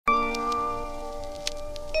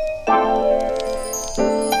Ladies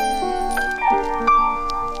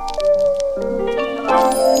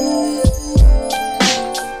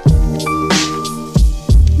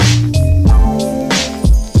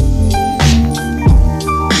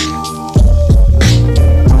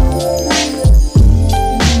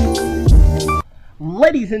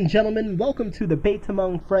and gentlemen, welcome to Debates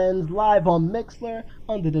Among Friends, live on Mixlr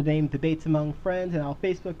under the name Debates Among Friends and our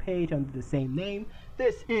Facebook page under the same name.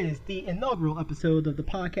 This is the inaugural episode of the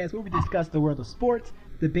podcast where we discuss the world of sports,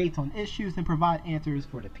 debate on issues, and provide answers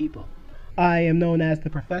for the people. I am known as the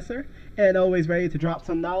Professor, and always ready to drop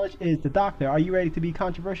some knowledge is the Doctor. Are you ready to be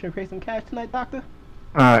controversial and create some cash tonight, Doctor?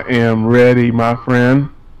 I am ready, my friend.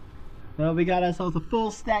 Well, we got ourselves a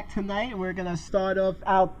full stack tonight, and we're going to start off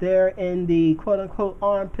out there in the quote-unquote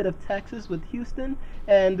armpit of Texas with Houston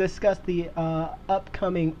and discuss the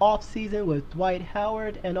upcoming offseason with Dwight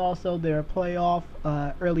Howard and also their playoff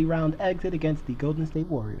early round exit against the Golden State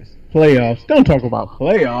Warriors. Playoffs? Don't talk about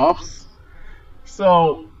playoffs.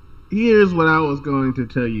 So, here's what I was going to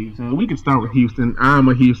tell you. So we can start with Houston. I'm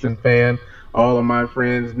a Houston fan. All of my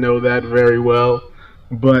friends know that very well.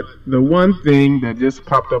 But the one thing that just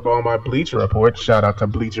popped up on my Bleacher Report, shout out to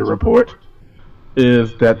Bleacher Report,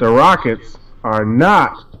 is that the Rockets are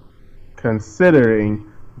not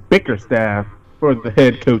considering Bickerstaff for the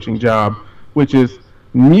head coaching job, which is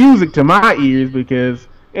music to my ears because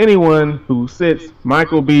anyone who sits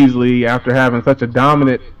Michael Beasley after having such a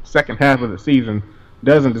dominant second half of the season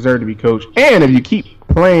doesn't deserve to be coached. And if you keep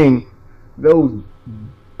playing those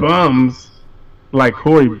bums like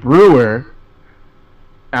Corey Brewer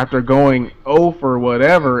after going 0 for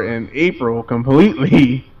whatever in April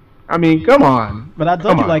completely, I mean, come on. But I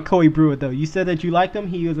don't like Corey Brewer, though. You said that you liked him.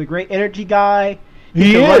 He was a great energy guy.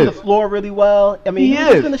 He can is. run the floor really well. I mean, he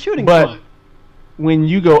was in the shooting but when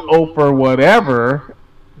you go 0 for whatever,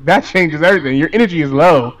 that changes everything. Your energy is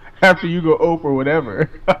low after you go 0 for whatever.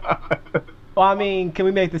 Well, I mean, can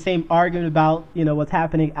we make the same argument about, what's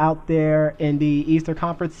happening out there in the Eastern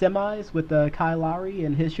Conference semis with Kyle Lowry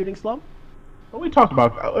and his shooting slump? Well, we talked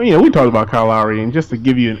about Kyle Lowry, and just to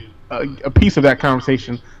give you a piece of that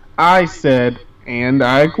conversation, I said, and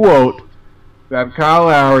I quote, that Kyle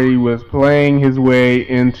Lowry was playing his way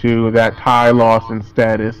into that Ty Lawson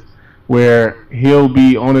status where he'll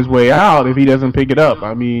be on his way out if he doesn't pick it up.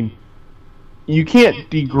 I mean, you can't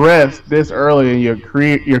digress this early in your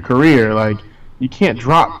career. Like, you can't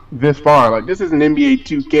drop this far. Like, this isn't NBA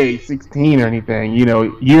 2K16 or anything.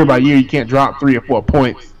 Year by year, you can't drop 3 or 4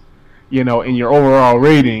 points, in your overall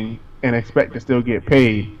rating and expect to still get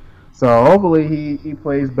paid. So hopefully he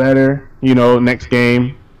plays better, next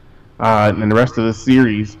game and the rest of the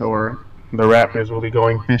series, or the Raptors will be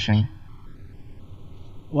going fishing.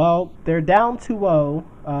 Well, they're down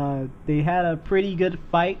 2-0. They had a pretty good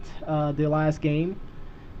fight their last game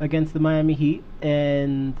against the Miami Heat,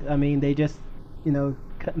 and I mean they just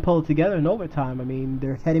couldn't pull it together in overtime. I mean,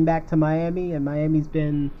 they're heading back to Miami, and Miami's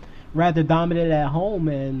been rather dominant at home.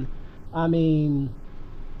 And I mean,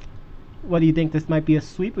 what do you think? This might be a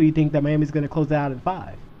sweep, or do you think that Miami's going to close it out in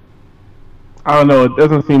 5? I don't know. It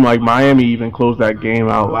doesn't seem like Miami even closed that game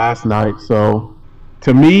out last night. So,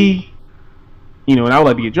 to me, and I would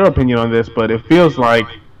like to get your opinion on this, but it feels like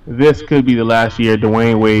this could be the last year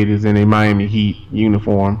Dwayne Wade is in a Miami Heat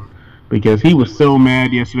uniform, because he was so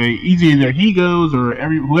mad yesterday. Either he goes or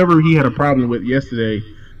whoever he had a problem with yesterday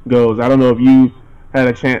goes. I don't know if you had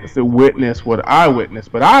a chance to witness what I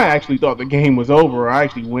witnessed, but I actually thought the game was over. I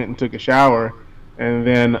actually went and took a shower, and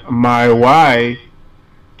then my wife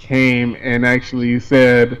came and actually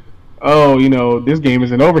said, oh, this game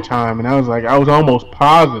is in overtime, and I was almost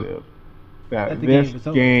positive that this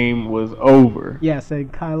game was over. Yes,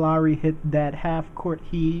 and Kyle Lowry hit that half-court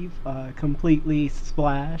heave, completely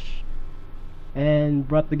splash, and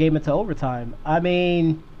brought the game into overtime. I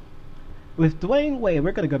mean, with Dwayne Wade,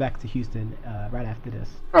 we're going to go back to Houston right after this.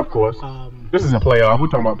 Of course. This is a playoff. We're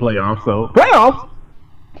talking about playoffs, so playoffs!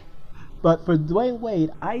 But for Dwayne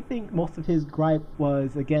Wade, I think most of his gripe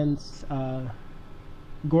was against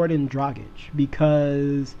Gordon Dragic,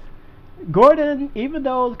 because Gordon, even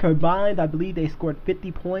though combined, I believe they scored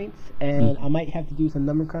 50 points, and I might have to do some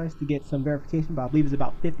number crunch to get some verification, but I believe it's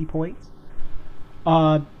about 50 points.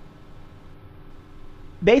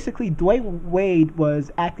 Basically, Dwayne Wade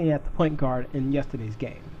was acting as the point guard in yesterday's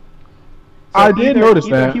game. So I did notice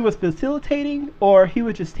that. Either he was facilitating, or he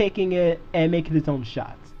was just taking it and making his own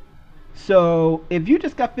shots. So, if you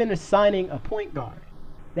just got finished signing a point guard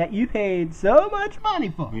that you paid so much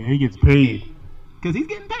money for. Yeah, he gets paid. Because he's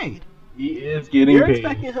getting paid. He is getting You're paid.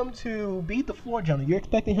 You're expecting him to be the floor general. You're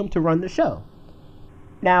expecting him to run the show.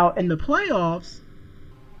 Now, in the playoffs,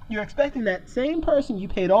 you're expecting that same person you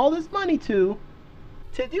paid all this money to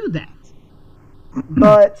do that.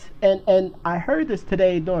 But and I heard this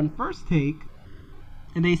today during First Take,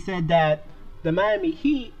 and they said that the Miami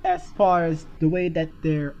Heat, as far as the way that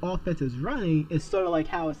their offense is running, is sort of like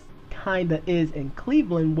how it kind of is in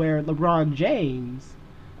Cleveland, where LeBron James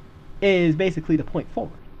is basically the point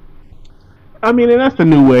forward. I mean, and that's the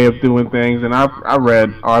new way of doing things. And I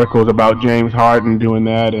read articles about James Harden doing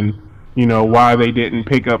that, and why they didn't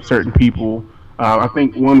pick up certain people. I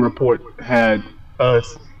think one report had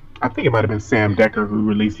us. I think it might have been Sam Decker who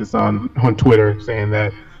released this on Twitter, saying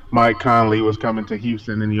that Mike Conley was coming to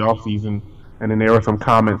Houston in the offseason, and then there were some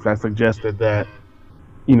comments that suggested that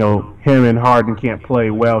him and Harden can't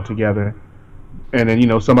play well together. And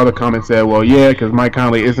then some other comments said, well, yeah, because Mike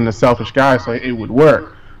Conley isn't a selfish guy, so it would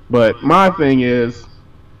work. But my thing is,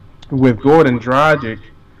 with Gordon Dragic,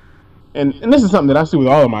 and this is something that I see with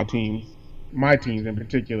all of my teams in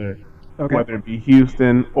particular, whether it be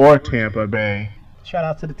Houston or Tampa Bay. Shout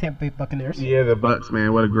out to the Tampa Bay Buccaneers. Yeah, the Bucks,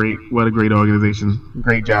 man. What a great organization.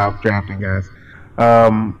 Great job drafting, guys.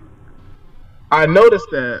 I noticed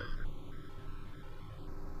that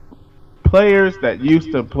players that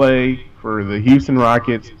used to play for the Houston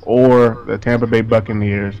Rockets or the Tampa Bay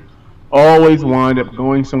Buccaneers always wind up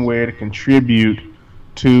going somewhere to contribute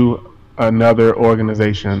to another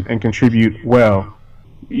organization and contribute well.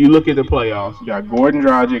 You look at the playoffs, you got Gordon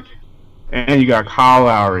Dragic and you got Kyle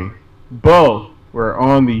Lowry. Both were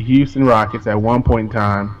on the Houston Rockets at one point in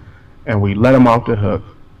time, and we let them off the hook.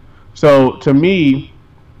 So, to me,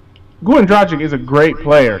 Gordon Dragic is a great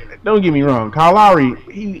player. Don't get me wrong. Kyle Lowry,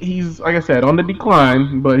 he's, like I said, on the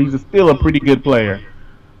decline, but he's still a pretty good player.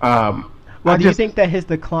 Do you think that his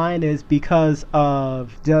decline is because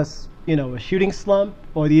of just, a shooting slump,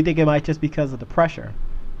 or do you think it might just because of the pressure?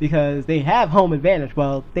 Because they have home advantage.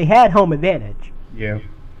 Well, they had home advantage. Yeah.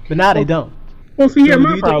 But now they don't. Well, see, yeah, so my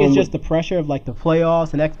do you problem think it's just the pressure of, like, the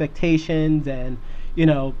playoffs and expectations and,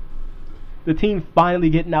 the team finally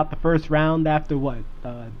getting out the first round after,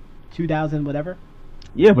 2000 whatever?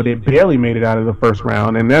 Yeah, but they barely made it out of the first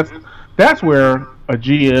round, and that's where a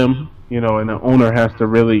GM, and an owner has to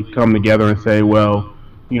really come together and say, well,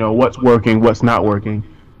 what's working, what's not working.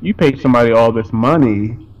 You paid somebody all this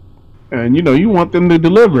money, and you want them to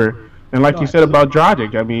deliver. And like you said about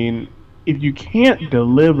Dragic, I mean, if you can't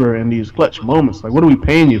deliver in these clutch moments, like, what are we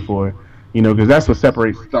paying you for? Because that's what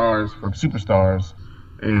separates stars from superstars.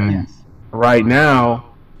 And right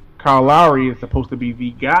now, Kyle Lowry is supposed to be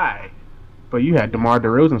the guy, but you had DeMar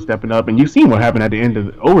DeRozan stepping up, and you've seen what happened at the end of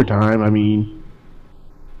the overtime. I mean,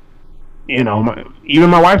 even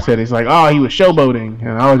my wife said it's like, oh, he was showboating,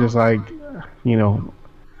 and I was just like,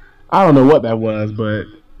 I don't know what that was, but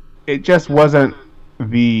it just wasn't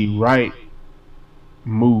the right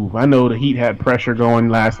move. I know the Heat had pressure going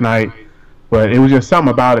last night, but it was just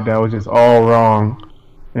something about it that was just all wrong.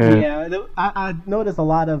 And I noticed a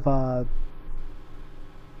lot of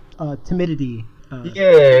timidity.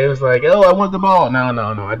 It was like, oh, I want the ball. No,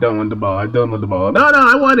 I don't want the ball. I don't want the ball. No,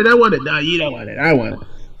 I want it. No, you don't want it. I want it.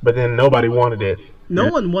 But then nobody wanted it. No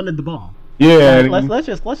one wanted the ball. Yeah. Let's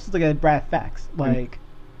just look at brass facts. Like,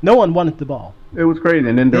 no one wanted the ball. It was crazy.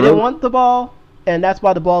 And then they didn't want the ball, and that's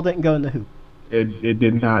why the ball didn't go in the hoop. It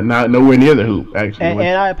did not nowhere near the hoop, actually.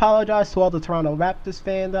 And I apologize to all the Toronto Raptors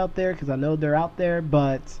fans out there, because I know they're out there,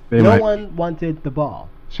 but one wanted the ball.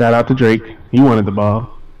 Shout out to Drake. He wanted the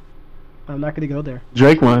ball. I'm not going to go there.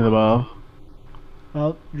 Drake wanted the ball.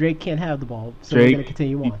 Well, Drake can't have the ball, so we're going to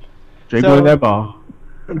continue on. Drake wanted that ball.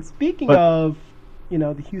 And speaking of,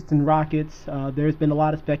 the Houston Rockets, there's been a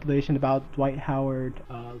lot of speculation about Dwight Howard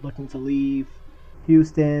looking to leave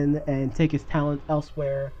Houston and take his talent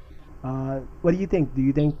elsewhere. What do you think? Do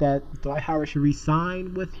you think that Dwight Howard should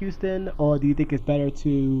re-sign with Houston, or do you think it's better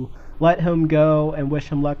to let him go and wish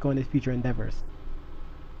him luck on his future endeavors?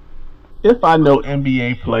 If I know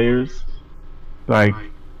NBA players, like,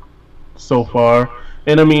 so far,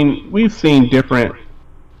 and I mean, we've seen different,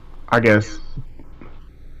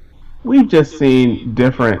 we've just seen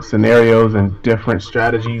different scenarios and different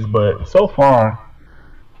strategies, but so far,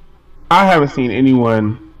 I haven't seen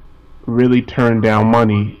anyone really turn down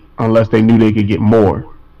money unless they knew they could get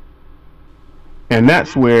more. And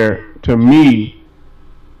that's where, to me,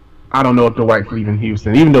 I don't know if Dwight's leaving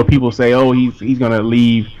Houston. Even though people say, oh, he's going to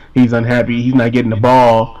leave, he's unhappy, he's not getting the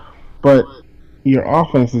ball. But your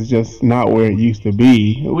offense is just not where it used to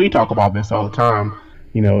be. We talk about this all the time.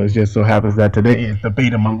 It just so happens that today is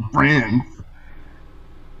debate among friends.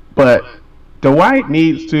 But Dwight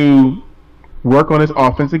needs to work on his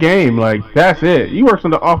offensive game. Like, that's it. He works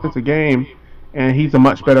on the offensive game, and he's a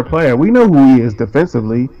much better player. We know who he is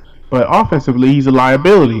defensively. but offensively he's a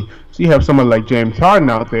liability. So you have someone like James Harden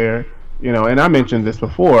out there, and I mentioned this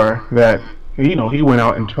before that he went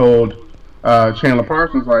out and told Chandler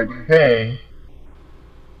Parsons like, hey,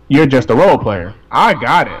 you're just a role player. I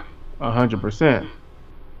got it, 100%.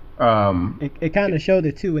 It kind of showed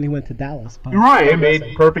it too when he went to Dallas. But right, it made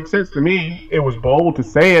perfect sense to me. It was bold to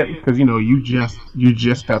say it because you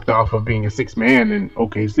just stepped off of being a sixth man in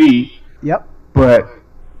OKC. Yep. But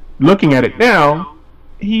looking at it now,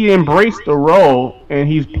 he embraced the role and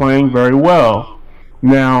he's playing very well.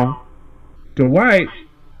 Now, Dwight,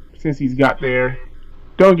 since he's got there,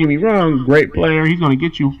 don't get me wrong, great player. He's going to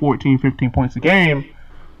get you 14, 15 points a game.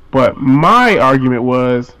 But my argument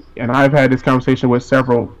was, and I've had this conversation with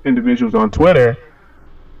several individuals on Twitter,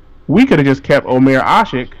 we could have just kept Omer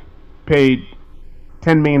Asik, paid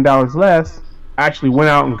 $10 million less, actually went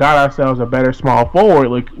out and got ourselves a better small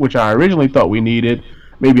forward, which I originally thought we needed,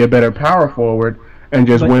 maybe a better power forward, and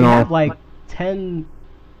just went on. You have like 10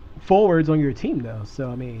 forwards on your team, though,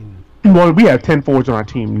 so I mean. Well, we have 10 forwards on our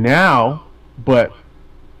team now, but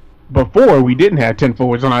before we didn't have 10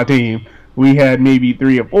 forwards on our team. We had maybe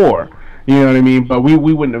 3 or 4. You know what I mean? But we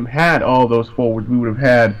wouldn't have had all those forwards. We would have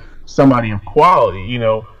had somebody of quality,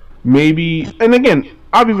 Maybe, and again,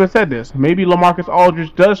 I've even said this, maybe LaMarcus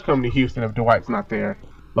Aldridge does come to Houston if Dwight's not there.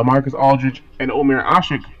 LaMarcus Aldridge and Omer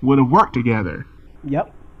Asik would have worked together.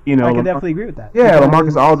 Yep. I can definitely agree with that. Yeah,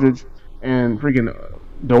 LaMarcus Aldridge and freaking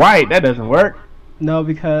Dwight, that doesn't work. No,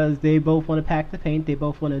 because they both want to pack the paint. They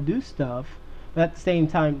both want to do stuff. But at the same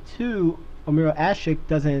time, too, Omer Asik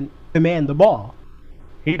doesn't demand the ball.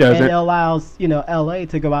 He doesn't. And it allows, LA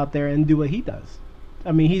to go out there and do what he does.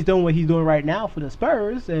 I mean, he's doing what he's doing right now for the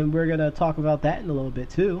Spurs, and we're going to talk about that in a little bit,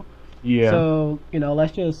 too. Yeah. So,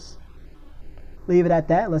 let's just leave it at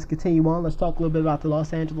that. Let's continue on. Let's talk a little bit about the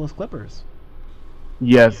Los Angeles Clippers.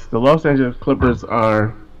 Yes, the Los Angeles Clippers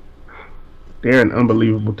they're an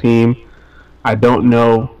unbelievable team. I don't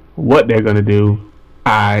know what they're going to do.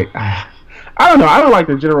 I don't know. I don't like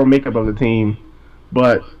the general makeup of the team,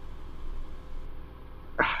 but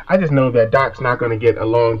I just know that Doc's not going to get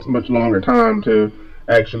much longer time to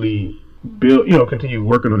actually build, continue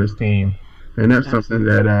working on his team, and that's something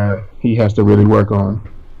that he has to really work on.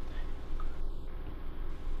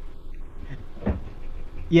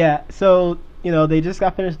 Yeah, so they just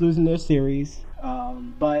got finished losing their series,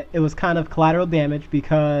 but it was kind of collateral damage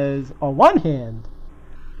because on one hand,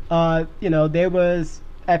 there was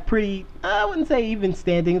at pretty, I wouldn't say even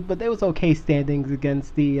standings, but there was okay standings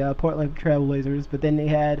against the Portland Trailblazers. But then they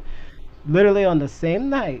had, literally on the same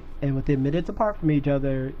night and within minutes apart from each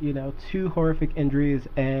other, 2 horrific injuries.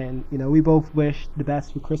 And, we both wish the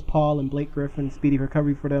best for Chris Paul and Blake Griffin, speedy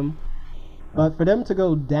recovery for them. But for them to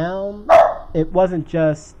go down, it wasn't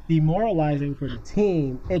just demoralizing for the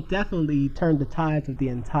team. It definitely turned the tides of the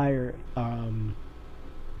entire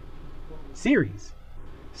series.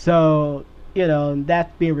 So,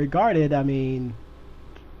 that being regarded, I mean,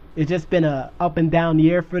 it's just been a up and down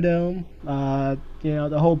year for them. The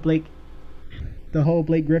whole Blake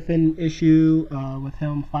Griffin issue with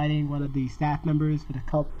him fighting one of the staff members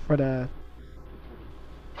for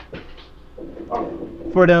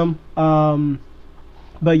them.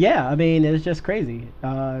 But yeah, I mean, it's just crazy.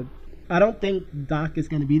 I don't think Doc is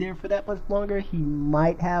going to be there for that much longer. He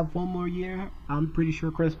might have one more year. I'm pretty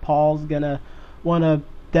sure Chris Paul's going to want to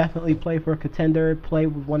definitely play for a contender, play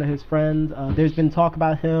with one of his friends. There's been talk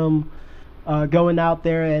about him going out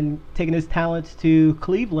there and taking his talents to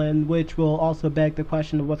Cleveland, which will also beg the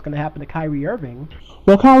question of what's going to happen to Kyrie Irving.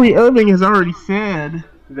 Well, Kyrie Irving has already said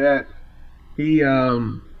that he, I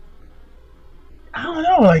don't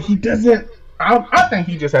know, like he doesn't. I think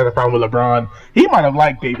he just has a problem with LeBron. He might have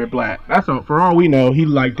liked David Blatt. That's all. For all we know, he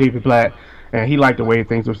liked David Blatt, and he liked the way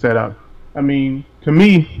things were set up. I mean, to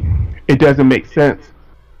me, it doesn't make sense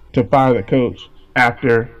to fire the coach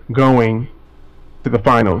after going to the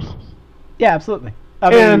finals. Yeah, absolutely. I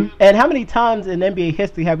mean, and how many times in NBA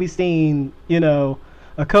history have we seen,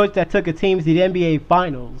 a coach that took a team to the NBA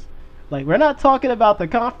finals? Like, we're not talking about the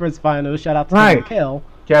conference finals. Shout out to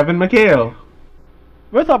Kevin McHale.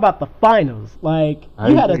 We're talking about the finals. Like,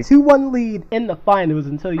 you had a 2-1 lead in the finals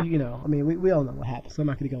until I mean, we all know what happened, so I'm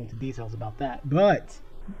not going to go into details about that. But,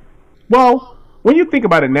 well, when you think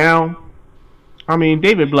about it now, I mean,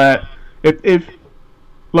 David Blatt, if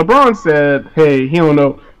LeBron said, hey, he don't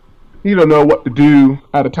know what to do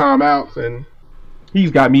out of timeouts, and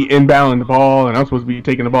he's got me inbounding the ball, and I'm supposed to be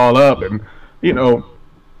taking the ball up, and,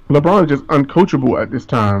 LeBron is just uncoachable at this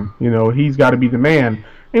time. He's got to be the man,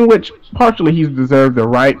 in which partially he's deserved the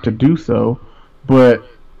right to do so, but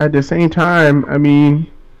at the same time, I mean,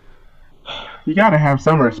 you gotta have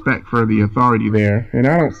some respect for the authority there, and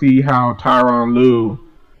I don't see how Tyronn Lue,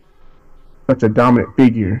 such a dominant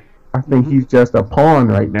figure. I think he's just a pawn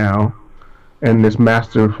right now in this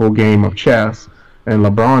masterful game of chess, and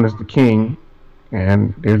LeBron is the king.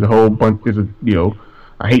 And there's a whole bunch.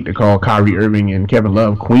 I hate to call Kyrie Irving and Kevin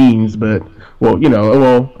Love queens, but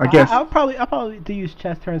I guess I'll probably to use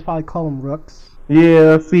chess terms, probably call them rooks.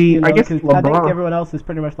 Yeah, see, I guess LeBron, I think everyone else is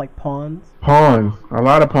pretty much like pawns. Pawns, a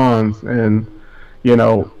lot of pawns, and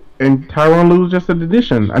and Tyronn Lue's just an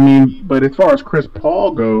addition. I mean, but as far as Chris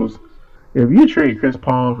Paul goes, if you trade Chris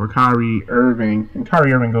Paul for Kyrie Irving, and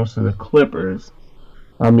Kyrie Irving goes to the Clippers,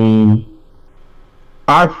 I mean,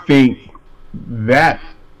 I think that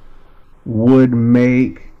would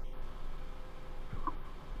make.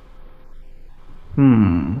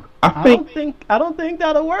 I don't think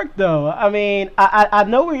that'll work though. I mean, I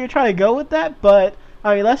know where you're trying to go with that, but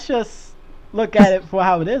I mean, let's just look at it for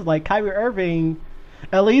how it is. Like Kyrie Irving,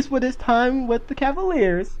 at least with his time with the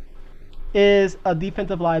Cavaliers, is a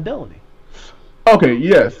defensive liability. Okay,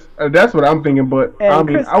 yes, that's what I'm thinking. But and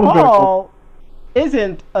Chris Paul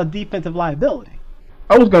isn't a defensive liability.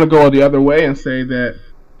 I was gonna go the other way and say that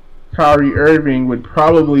Kyrie Irving would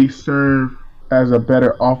probably serve as a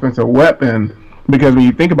better offensive weapon. Because when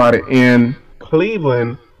you think about it, in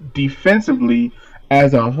Cleveland, defensively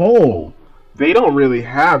as a whole, they don't really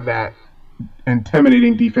have that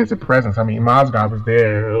intimidating defensive presence. I mean, Mozgov is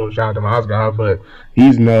there. Oh, shout out to Mozgov, but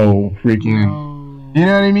he's no freaking... You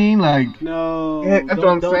know what I mean? Like, no. That's what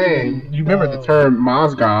I'm saying. You remember the term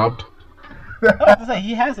Mozgov. I was going to say,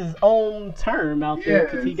 he has his own term out there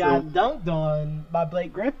because he got dunked on by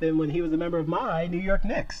Blake Griffin when he was a member of my New York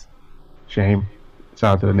Knicks. Shame.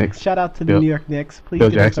 Shout out to the Knicks. Shout out to the New York Knicks. Please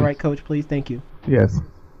give us the right coach, please. Thank you. Yes.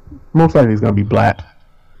 Most likely it's going to be Blatt.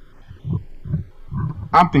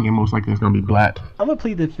 I'm thinking most likely it's going to be Blatt. I'm going to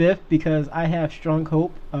plead the fifth because I have strong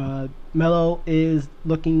hope. Melo is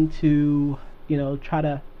looking to, try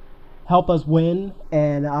to help us win,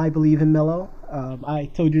 and I believe in Melo. I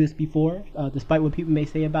told you this before. Despite what people may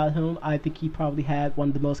say about him, I think he probably had one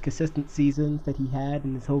of the most consistent seasons that he had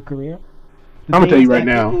in his whole career. I'm going to tell you right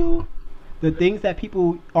now. The things that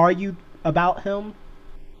people argued about him,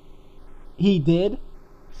 he did.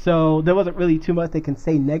 So there wasn't really too much they can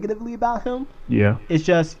say negatively about him. Yeah. It's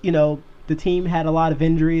just, the team had a lot of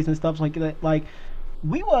injuries and stuff like that. Like,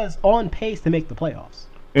 we was on pace to make the playoffs.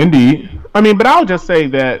 Indeed. I mean, but I'll just say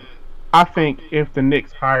that I think if the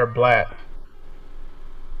Knicks hire Blatt,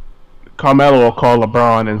 Carmelo will call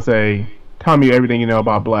LeBron and say, tell me everything you know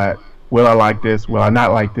about Blatt. Will I like this? Will I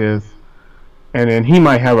not like this? And then he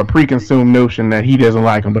might have a preconceived notion that he doesn't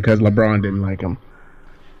like him because LeBron didn't like him.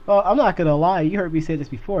 Well, I'm not going to lie. You heard me say this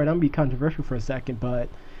before, and I'm going to be controversial for a second, but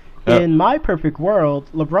in my perfect world,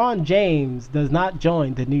 LeBron James does not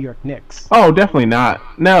join the New York Knicks. Oh, definitely not.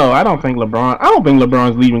 No, I don't think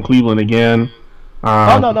LeBron's leaving Cleveland again.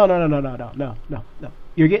 No.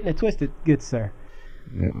 You're getting it twisted, good sir.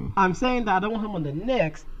 Yeah. I'm saying that I don't want him on the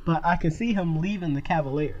Knicks, but I can see him leaving the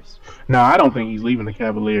Cavaliers. No, I don't think he's leaving the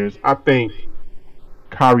Cavaliers. I think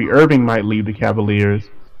Kyrie Irving might leave the Cavaliers.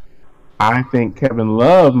 I think Kevin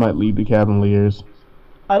Love might leave the Cavaliers.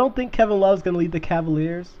 I don't think Kevin Love's going to leave the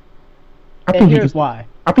Cavaliers. And here's why.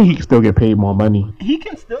 I think he can still get paid more money. He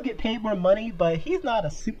can still get paid more money, but he's not a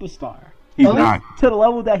superstar. He's not. To the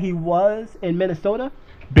level that he was in Minnesota.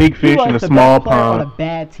 Big fish in a small pond. On a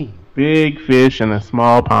bad team. Big fish in a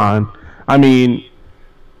small pond. I mean,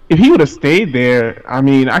 if he would have stayed there, I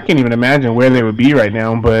mean, I can't even imagine where they would be right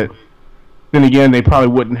now, but then again, they probably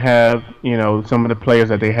wouldn't have, some of the players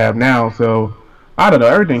that they have now. So, I don't know.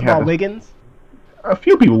 Everything happens. Wiggins? A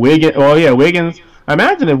few people. Wiggins.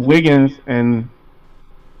 Imagine if Wiggins and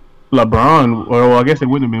LeBron, I guess it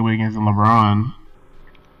wouldn't have been Wiggins and LeBron.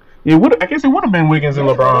 I guess it would have been Wiggins and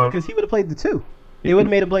LeBron. Because he would have played the two. They would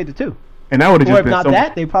have made him play the two. And that would have just been Or if not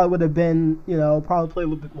that, they probably would have been, probably play a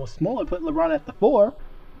little bit more smaller, put LeBron at the 4.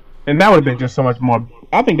 And that would have been just so much more.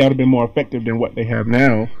 I think that would have been more effective than what they have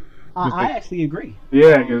now. I actually agree.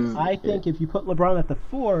 Yeah, because I think if you put LeBron at the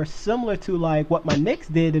 4, similar to like what my Knicks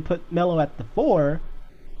did and put Melo at the 4,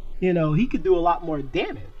 he could do a lot more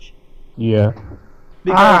damage. Yeah.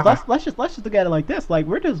 Because let's just look at it like this. Like,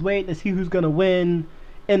 we're just waiting to see who's gonna win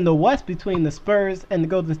in the West between the Spurs and the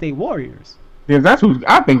Golden State Warriors. Yeah,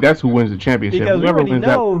 I think that's who wins the championship. Because we already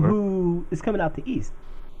know who is coming out the East.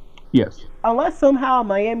 Yes. Unless somehow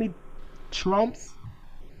Miami trumps,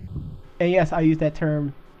 and yes, I use that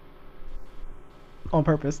term on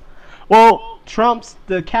purpose. Well, trumps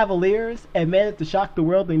the Cavaliers and managed to shock the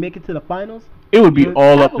world and make it to the finals. It would be The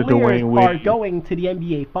all up to Cavaliers Dwayne are Wade. going to the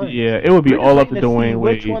NBA Finals. Yeah, it would be We're just all up to waiting Dwayne see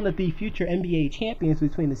Wade. which one of the future NBA champions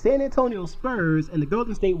between the San Antonio Spurs and the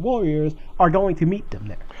Golden State Warriors are going to meet them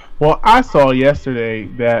there. Well, I saw yesterday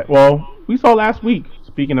that, well, we saw last week,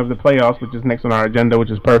 speaking of the playoffs, which is next on our agenda,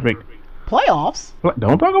 which is perfect. Playoffs?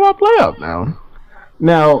 Don't talk about playoffs now.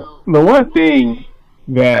 Now, the one thing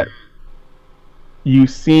that you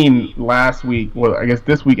seen last week, well, I guess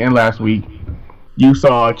this week and last week, you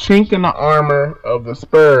saw a chink in the armor of the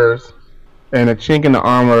Spurs and a chink in the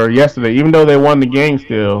armor yesterday, even though they won the game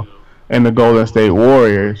still, and the Golden State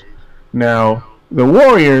Warriors. Now, the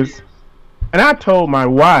Warriors, and I told my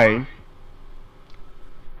wife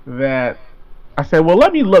that, I said, well,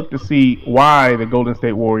 let me look to see why the Golden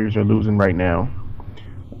State Warriors are losing right now.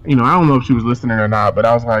 You know, I don't know if she was listening or not, but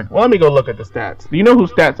I was like, well, let me go look at the stats. Do you know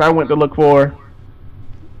whose stats I went to look for?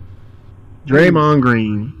 Draymond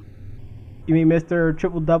Green. You mean Mr.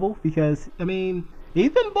 Triple Double? Because I mean, he's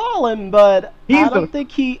been balling, but I don't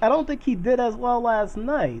think he did as well last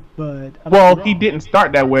night. But he didn't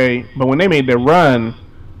start that way. But when they made their run,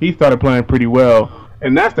 he started playing pretty well,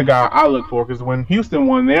 and that's the guy I look for. Because when Houston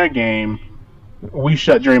won their game, we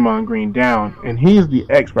shut Draymond Green down, and he's the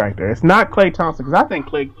X factor. It's not Klay Thompson, because I think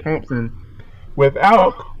Klay Thompson,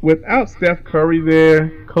 without Steph Curry there,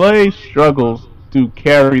 Klay struggles to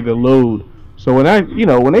carry the load. So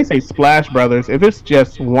when they say Splash Brothers, if it's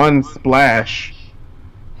just one splash,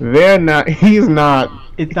 he's not.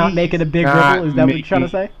 It's not making a big ripple. Is that what you're trying to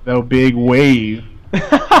say? The big wave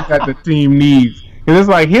that the team needs. Because it's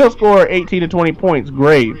like he'll score 18 to 20 points,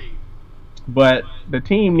 great, but the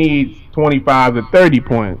team needs 25 to 30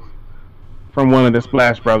 points from one of the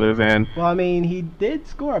Splash Brothers. And well, I mean, he did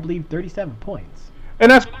score, I believe, 37 points.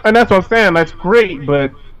 And that's what I'm saying. That's great,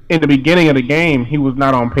 but in the beginning of the game, he was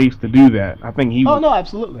not on pace to do that. I think he. Oh no,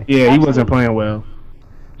 absolutely. Yeah, absolutely. He wasn't playing well.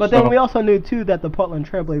 But then we also knew too that the Portland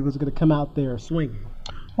Trailblazers was going to come out there swinging.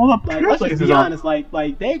 Well, let's just be honest.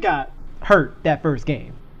 Like they got hurt that first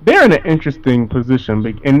game. They're in an interesting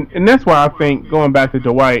position, and that's why I think going back to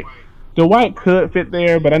Dwight could fit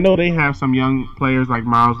there, but I know they have some young players like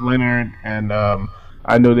Miles Leonard, and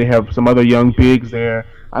I know they have some other young bigs there.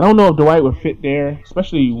 I don't know if Dwight would fit there,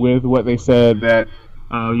 especially with what they said that.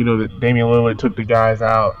 That Damian Lillard took the guys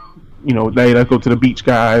out. Let's go to the beach,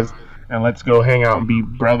 guys, and let's go hang out and be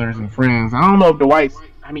brothers and friends. I don't know if Dwight's.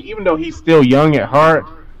 I mean, even though he's still young at heart,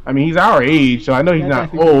 I mean, he's our age, so I know he's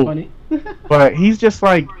not old. But he's just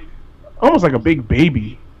like almost like a big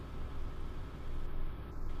baby,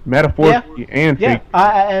 metaphorically and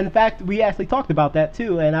figuratively. In fact, we actually talked about that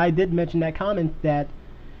too, and I did mention that comment that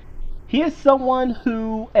he is someone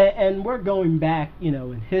who, and we're going back,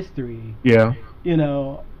 in history. Yeah.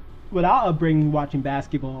 With our upbringing watching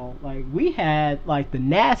basketball, like we had like the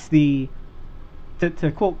nasty,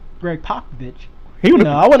 to quote Greg Popovich,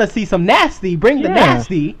 I want to see some nasty. Bring the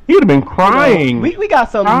nasty. He would have been crying. We got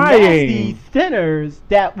some nasty centers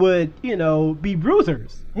that would be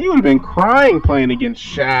bruisers. He would have been crying playing against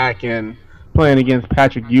Shaq and playing against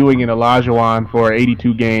Patrick Ewing and Olajuwon for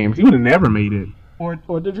 82 games. He would have never made it.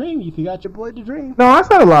 Or the Dream, if you got your boy the Dream. No, I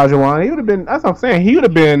said Olajuwon. He would have been. That's what I'm saying. He would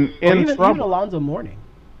have been in trouble. Even Alonzo Mourning.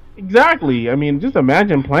 Exactly. I mean, just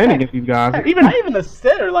imagine playing against these guys. Not even the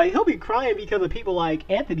center. Like he'll be crying because of people like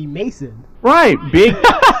Anthony Mason. Right, big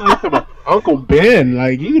Uncle Ben.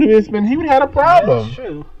 Like he would have had a problem. That's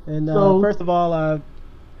true. And first of all,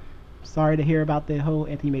 sorry to hear about the whole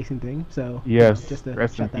Anthony Mason thing. So yes, just to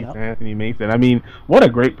rest in shut that peace, up. Anthony Mason. I mean, what a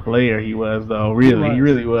great player he was, though. Really, he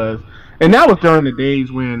really was. And that was during the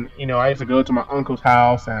days when I used to go to my uncle's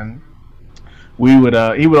house, and he would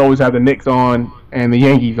always have the Knicks on and the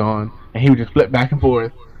Yankees on, and he would just flip back and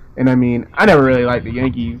forth. And I mean, I never really liked the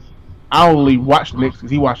Yankees. I only watched the Knicks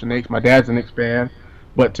because he watched the Knicks. My dad's a Knicks fan,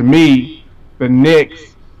 but to me, the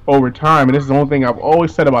Knicks over time, and this is the only thing I've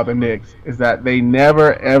always said about the Knicks, is that they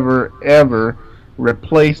never, ever, ever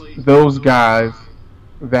replaced those guys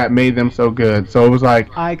that made them so good. So it was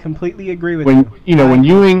like I completely agree with when when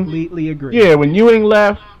Ewing completely agree. Yeah, when Ewing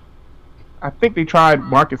left, I think they tried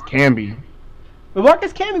Marcus Camby. But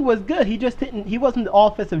Marcus Camby was good. He just didn't. He wasn't the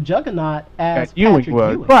offensive juggernaut as Ewing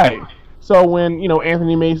was. Right. So when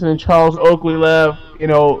Anthony Mason and Charles Oakley left,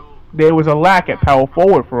 there was a lack at power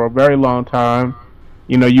forward for a very long time.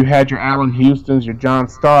 You had your Allen Houstons, your John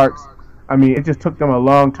Starks. I mean, it just took them a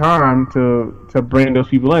long time to bring those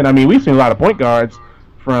people in. I mean, we've seen a lot of point guards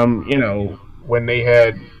from, when they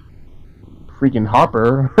had freaking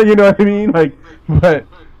Harper, you know what I mean? Like, but,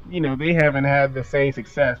 they haven't had the same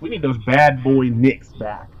success. We need those bad boy Knicks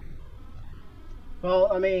back.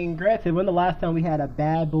 Well, I mean, granted, when the last time we had a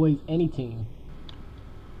bad boys any team?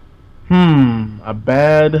 A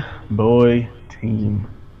bad boy team.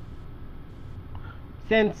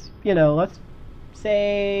 Since, let's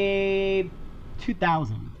say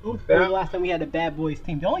 2000. When was the last time we had a bad boys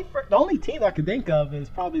team? The only team I could think of is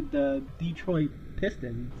probably the Detroit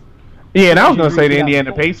Pistons. Yeah, and I was going to say the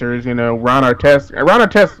Indiana Pacers, Ron Artest,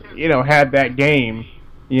 had that game,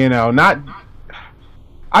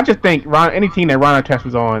 I just think any team that Ron Artest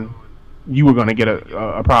was on, you were going to get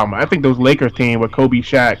a problem. I think those Lakers team with Kobe,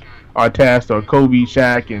 Shaq, Artest, or Kobe,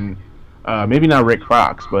 Shaq, and maybe not Rick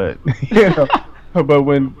Fox, but, but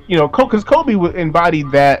when, because Kobe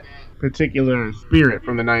embodied that particular spirit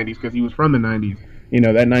from the 90s, because he was from the 90s,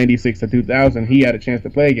 that 96 to 2000, he had a chance to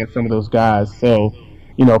play against some of those guys, so...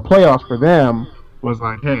 playoffs for them was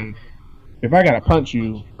like, hey, if I gotta punch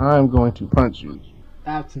you, I'm going to punch you.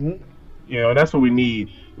 Absolutely. That's what we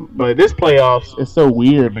need. But this playoffs is so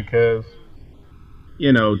weird because,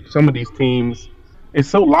 some of these teams, it's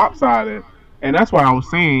so lopsided. And that's why I was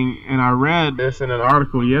saying, and I read this in an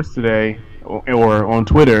article yesterday or on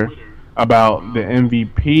Twitter about the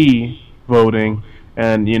MVP voting.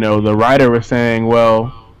 And, the writer was saying,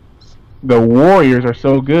 well, the Warriors are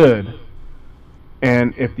so good.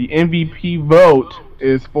 And if the MVP vote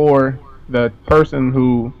is for the person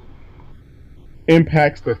who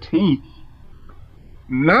impacts the team,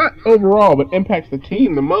 not overall, but impacts the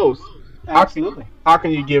team the most, absolutely. How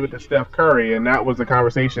can you give it to Steph Curry? And that was the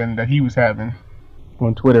conversation that he was having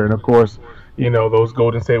on Twitter. And of course, those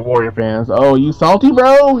Golden State Warrior fans, oh, you salty,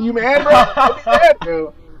 bro? You mad, bro? Don't be mad,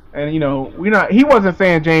 bro. And he wasn't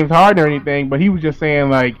saying James Harden or anything, but he was just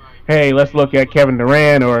saying like, hey, let's look at Kevin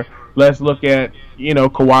Durant or let's look at,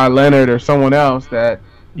 Kawhi Leonard or someone else that,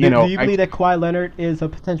 Do you believe that Kawhi Leonard is a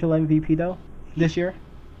potential MVP, though, this year?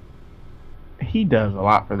 He does a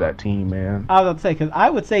lot for that team, man. I was about to say, because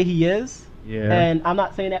I would say he is. Yeah. And I'm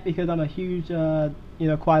not saying that because I'm a huge,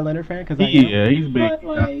 Kawhi Leonard fan. He's big.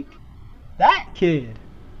 But, that kid,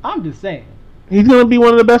 I'm just saying. He's going to be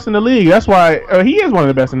one of the best in the league. That's why he is one of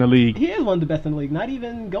the best in the league. He is one of the best in the league. Not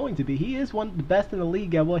even going to be. He is one of the best in the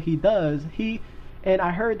league at what he does. And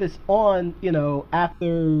I heard this on,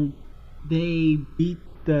 after they beat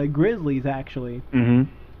the Grizzlies, actually. Mm-hmm.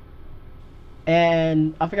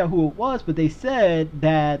 And I forgot who it was, but they said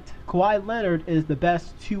that Kawhi Leonard is the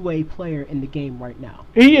best two-way player in the game right now.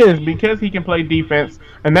 He is, because he can play defense,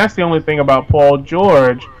 and that's the only thing about Paul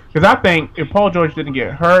George. Because I think if Paul George didn't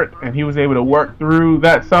get hurt and he was able to work through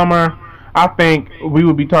that summer, I think we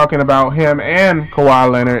would be talking about him and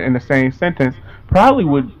Kawhi Leonard in the same sentence. Probably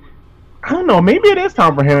would... I don't know, maybe it is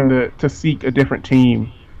time for him to seek a different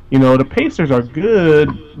team. The Pacers are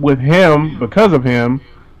good with him because of him,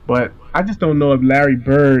 but I just don't know if Larry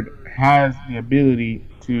Bird has the ability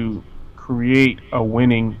to create a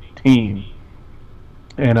winning team.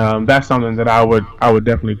 And that's something that I would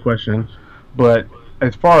definitely question. But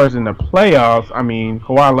as far as in the playoffs, I mean,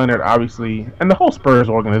 Kawhi Leonard obviously, and the whole Spurs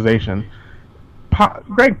organization,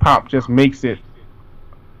 Greg Pop just makes it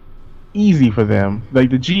easy for them.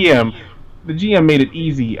 Like the GM made it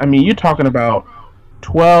easy. I mean, you're talking about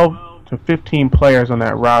 12 to 15 players on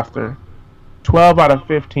that roster. 12 out of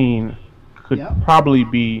 15 could probably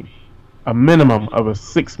be a minimum of a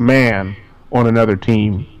 6-man on another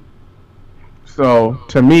team. So,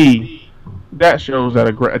 to me, that shows that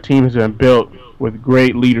a team has been built with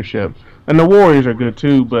great leadership. And the Warriors are good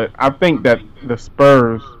too, but I think that the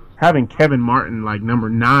Spurs, having Kevin Martin like number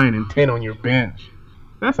 9 and 10 on your bench,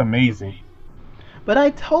 that's amazing. But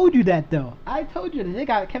I told you that, though. I told you that they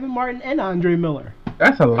got Kevin Martin and Andre Miller.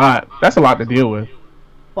 That's a lot. That's a lot to deal with.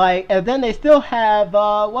 And then they still have,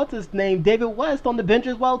 what's his name, David West on the bench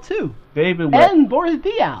as well, too. David West. And Boris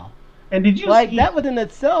Diaw. And did you see... that within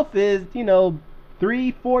itself is,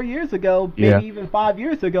 3-4 years ago, maybe even 5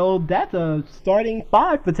 years ago, that's a starting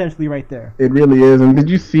 5 potentially right there. It really is. And did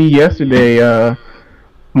you see yesterday,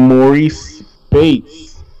 Maurice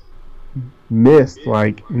Bates missed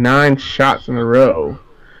like 9 shots in a row.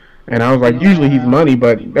 And I was like, usually he's money,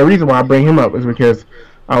 but the reason why I bring him up is because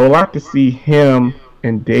I would like to see him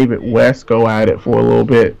and David West go at it for a little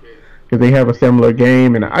bit, because they have a similar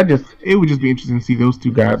game, and it would just be interesting to see those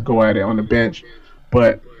two guys go at it on the bench.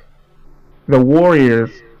 But the Warriors,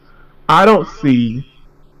 I don't see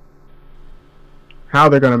how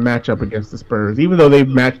they're going to match up against the Spurs, even though they've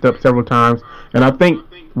matched up several times. And I think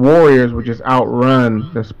Warriors would just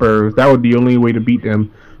outrun the Spurs. That would be the only way to beat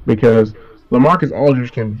them, because LaMarcus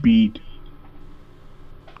Aldridge can beat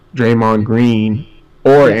Draymond Green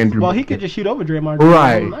or Andrew. Well, he could just shoot over Draymond Green.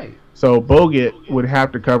 Right. So Bogut would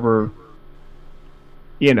have to cover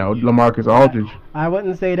LaMarcus Aldridge. I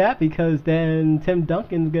wouldn't say that because then Tim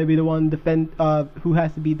Duncan's gonna be the one who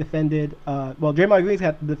has to be defended. Well, Draymond Green's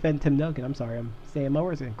got to defend Tim Duncan. I'm sorry, I'm saying my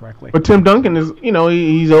words incorrectly. But Tim Duncan is,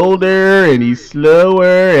 he's older and he's slower,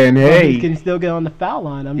 and he can still get on the foul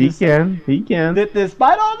line. He can.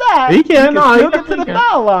 Despite all that, he can still get to the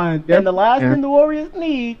foul line. Yep. And the last thing the Warriors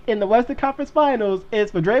need in the Western Conference Finals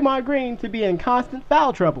is for Draymond Green to be in constant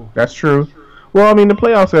foul trouble. That's true. Well, I mean, the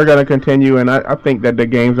playoffs are going to continue, and I think that the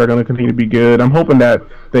games are going to continue to be good. I'm hoping that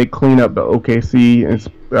they clean up the OKC and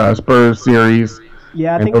Spurs series.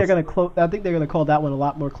 Yeah, I think they're going to call that one a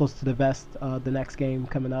lot more close to the vest. The next game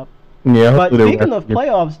coming up. Yeah. But speaking of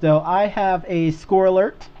playoffs, though, I have a score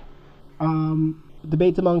alert.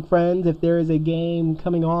 Debates among friends. If there is a game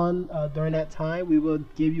coming on during that time, we will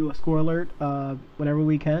give you a score alert whenever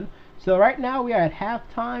we can. So right now we are at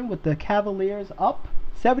halftime with the Cavaliers up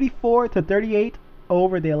 74-38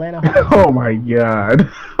 over the Atlanta Hawks. Oh my God.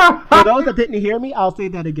 For those that didn't hear me, I'll say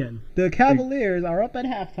that again. The Cavaliers are up at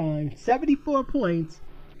halftime, 74 points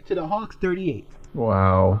to the Hawks 38.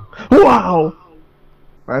 Wow.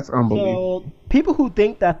 That's unbelievable. So people who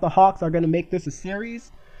think that the Hawks are going to make this a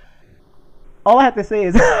series, all I have to say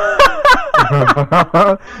is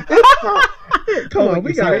come on,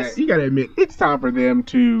 you gotta admit, it's time for them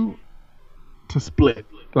to split.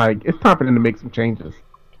 Like, it's time for them to make some changes.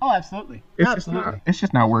 Oh, absolutely. It's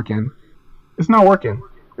just not working. It's not working.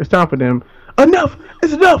 It's time for them. Enough!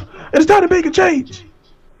 It's enough! It's time to make a change!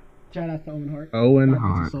 Shout out to Owen Hart. Owen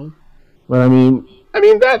Hart. But I mean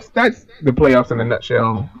that's the playoffs in a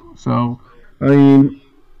nutshell. So,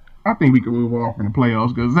 I think we can move off in the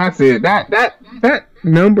playoffs because that's it. That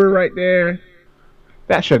number right there,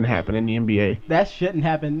 that shouldn't happen in the NBA. That shouldn't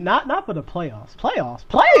happen. Not for the playoffs. Playoffs.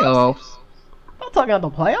 I'm not talking about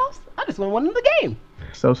the playoffs. I just want to win the game.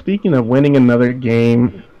 So speaking of winning another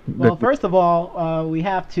game, well, first of all, we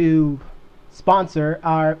have to sponsor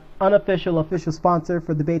our official sponsor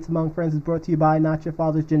for Debates Among Friends is brought to you by Not Your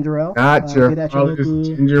Father's Ginger Ale.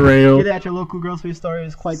 Ginger Ale. Get it at your local grocery store.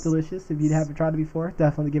 It's quite delicious. If you haven't tried it before,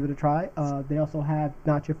 definitely give it a try. They also have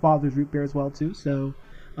Not Your Father's root beer as well too. So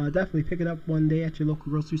definitely pick it up one day at your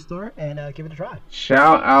local grocery store and give it a try.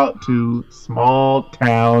 Shout out to Small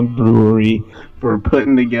Town Brewery for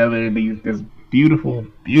putting together this beautiful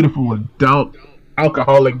adult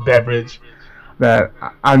alcoholic beverage that,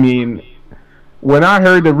 when I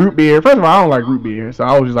heard the root beer, first of all, I don't like root beer, so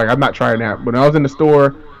I was just like, I'm not trying that. When I was in the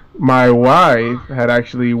store, my wife had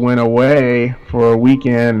actually went away for a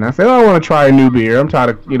weekend, and I said, I want to try a new beer. I'm tired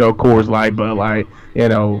of, Coors Light, Bud Light,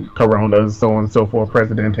 Coronas, so on and so forth,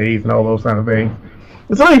 Presidentes, and all those kind of things.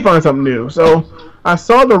 And so let me find something new. So I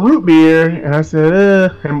saw the root beer, and I said,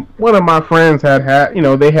 and one of my friends had,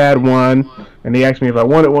 they had one, and they asked me if I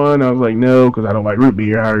wanted one. I was like, no, because I don't like root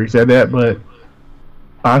beer. I already said that, but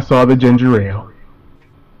I saw the ginger ale.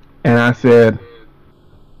 And I said,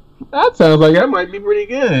 that sounds like that might be pretty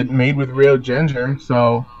good. Made with real ginger.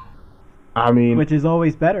 So, which is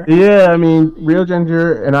always better. Yeah, real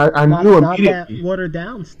ginger. And I knew immediately. Not that watered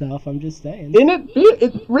down stuff, I'm just saying. And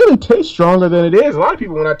it really tastes stronger than it is. A lot of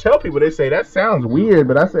people, when I tell people, they say, that sounds weird.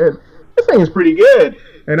 But I said, this thing is pretty good.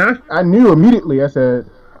 And I knew immediately, I said,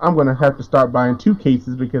 I'm going to have to start buying 2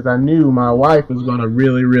 cases because I knew my wife was going to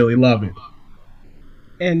really, really love it.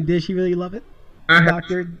 And did she really love it?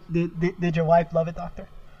 Doctor, did your wife love it, Doctor?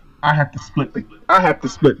 I have to split the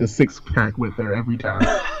 6-pack with her every time.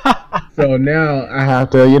 So now I have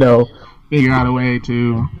to, figure out a way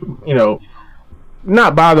to,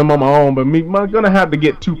 not buy them on my own, but I'm gonna have to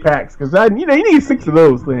get 2 packs because you need 6 of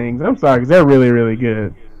those things. I'm sorry, because they're really, really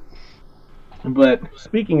good. But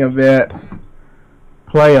speaking of that,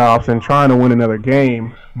 playoffs and trying to win another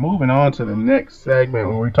game. Moving on to the next segment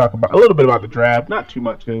where we talk about a little bit about the draft, not too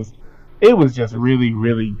much because it was just really,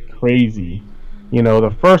 really crazy.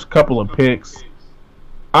 The first couple of picks,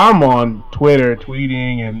 I'm on Twitter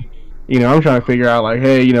tweeting and, I'm trying to figure out like,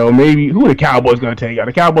 hey, maybe who are the Cowboys going to take? Are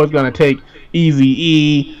the Cowboys going to take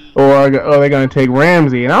Eazy-E or are they going to take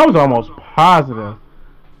Ramsey? And I was almost positive,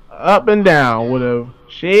 up and down, would have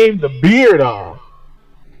shaved the beard off.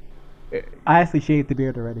 I actually shaved the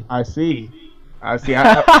beard already. I see. I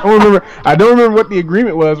don't remember what the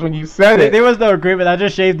agreement was when you said it. There was no agreement. I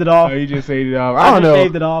just shaved it off. Oh, you just shaved it off. I don't know.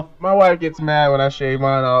 Shaved it off. My wife gets mad when I shave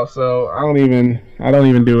mine off, so I don't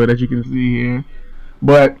even do it, as you can see here.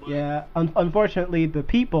 But yeah, unfortunately, the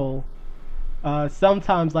people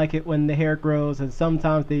sometimes like it when the hair grows, and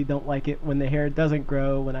sometimes they don't like it when the hair doesn't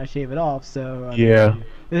grow when I shave it off. So yeah,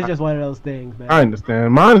 it's just one of those things, man. I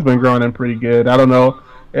understand. Mine has been growing in pretty good. I don't know.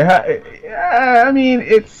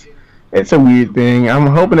 It's a weird thing. I'm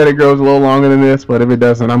hoping that it grows a little longer than this, but if it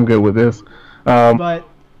doesn't, I'm good with this. But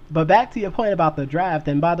But back to your point about the draft,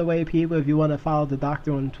 and by the way, people, if you want to follow the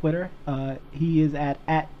doctor on Twitter, he is at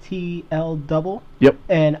TL double. Yep.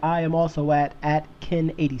 And I am also at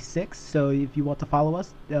Kin86. So if you want to follow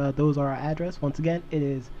us, those are our address. Once again, it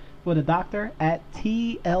is for the doctor at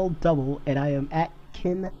TL double, and I am at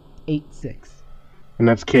Kin86. And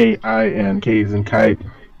that's KIN, K as in kite,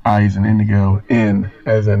 I as in indigo, N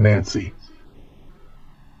as in Nancy.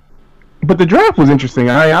 But the draft was interesting.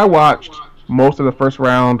 I watched most of the first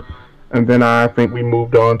round, and then I think we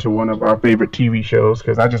moved on to one of our favorite TV shows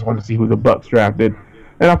because I just wanted to see who the Bucks drafted.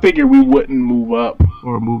 And I figured we wouldn't move up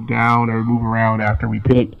or move down or move around after we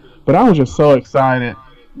picked. But I was just so excited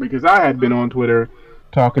because I had been on Twitter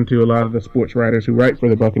talking to a lot of the sports writers who write for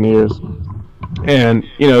the Buccaneers. And,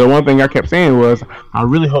 the one thing I kept saying was, I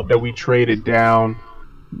really hope that we traded down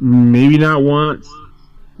maybe not once,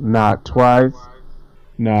 not twice,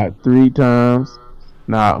 not 3 times,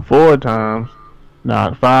 not 4 times,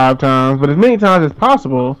 not 5 times, but as many times as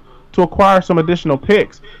possible to acquire some additional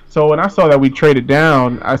picks. So when I saw that we traded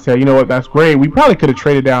down, I said, you know what, that's great. We probably could have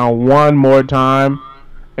traded down one more time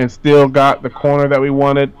and still got the corner that we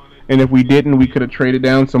wanted. And if we didn't, we could have traded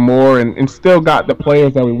down some more and still got the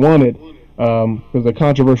players that we wanted. Because the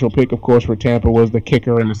controversial pick, of course, for Tampa was the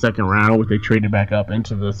kicker in the second round, which they traded back up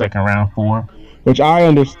into the second round for, which I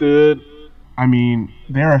understood. I mean,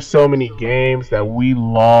 there are so many games that we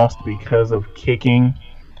lost because of kicking.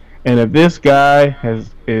 And if this guy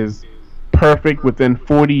is perfect within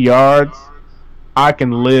 40 yards, I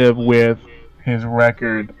can live with his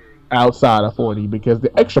record outside of 40 because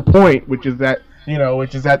the extra point, which is at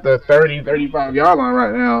the 30, 35 yard line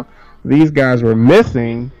right now, these guys were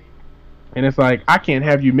missing. And it's like, I can't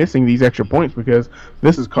have you missing these extra points because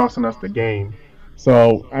this is costing us the game.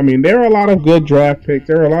 So, I mean, there are a lot of good draft picks.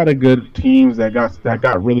 There are a lot of good teams that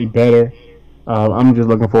got really better. I'm just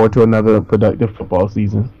looking forward to another productive football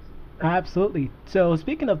season. Absolutely. So,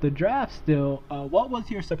 speaking of the draft still, what was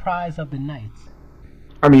your surprise of the night?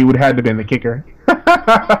 I mean, it would have had to have been the kicker.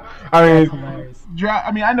 I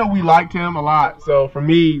know we liked him a lot. So, for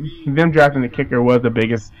me, them drafting the kicker was the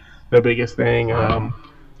biggest thing.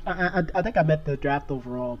 I think I meant the draft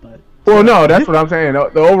overall, but... Well, no, that's what I'm saying.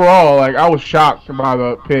 The overall, I was shocked by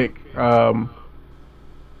the pick. The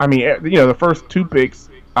first 2 picks,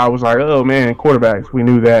 I was like, oh, man, quarterbacks. We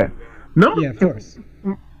knew that. No, yeah, of course.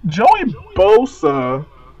 Joey Bosa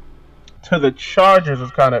to the Chargers is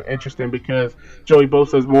kind of interesting because Joey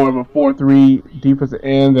Bosa is more of a 4-3 defensive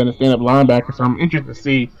end than a stand-up linebacker, so I'm interested to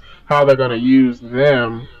see how they're going to use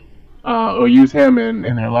them or use him in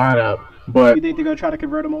their lineup. But you think they're going to try to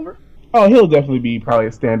convert him over? Oh, he'll definitely be probably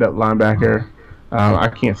a stand-up linebacker. I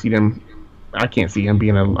can't see him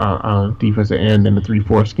being a defensive end in the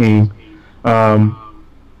 3-4 scheme.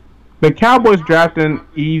 The Cowboys drafting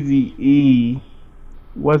Eazy-E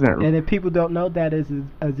wasn't. And if people don't know, that is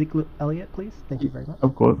Ezekiel Elliott, please. Thank you very much.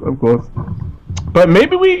 Of course. But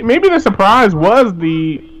maybe the surprise was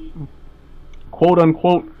the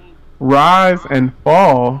quote-unquote rise and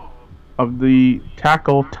fall of the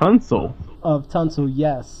tackle Tunsil. Of Tunsil,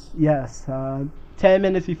 yes. 10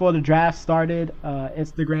 minutes before the draft started,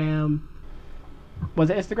 Instagram. Was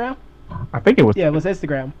it Instagram? I think it was. Yeah, it was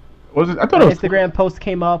Instagram. Was it? I thought it was. Instagram post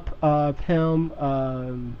came up of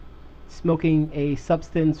him smoking a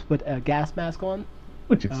substance with a gas mask on.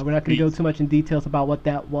 Which is we're not going to go too much in details about what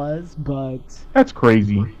that was, but that's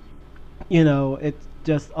crazy. It's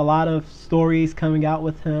just a lot of stories coming out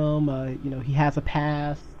with him. He has a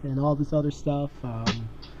past and all this other stuff.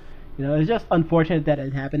 It's just unfortunate that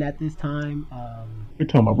it happened at this time. You're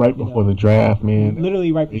talking about right before the draft, man.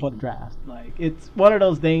 Literally right before the draft. It's one of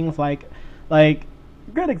those things. A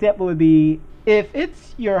good example would be if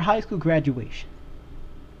it's your high school graduation.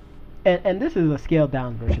 And this is a scaled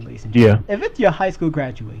down version, ladies and gentlemen. Yeah. If it's your high school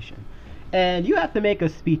graduation, and you have to make a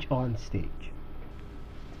speech on stage,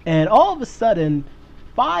 and all of a sudden,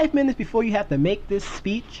 5 minutes before you have to make this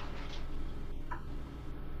speech,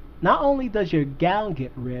 not only does your gown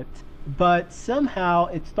get ripped, but somehow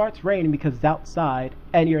it starts raining because it's outside,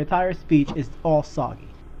 and your entire speech is all soggy.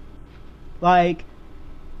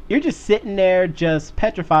 You're just sitting there just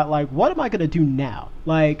petrified, what am I going to do now?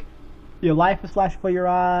 Your life is flashing before your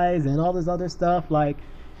eyes and all this other stuff. I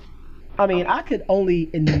could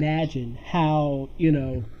only imagine how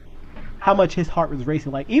much his heart was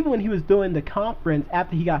racing. Even when he was doing the conference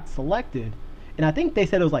after he got selected, and I think they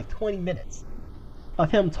said it was 20 minutes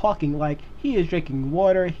of him talking, he is drinking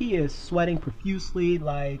water, he is sweating profusely,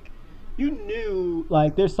 you knew,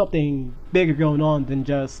 there's something bigger going on than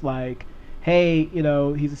just, hey,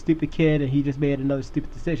 he's a stupid kid and he just made another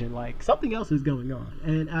stupid decision. Like, something else is going on.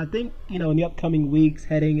 And I think, in the upcoming weeks,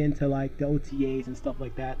 heading into, like, the OTAs and stuff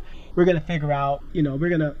like that, we're going to figure out, we're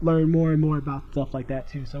going to learn more and more about stuff like that,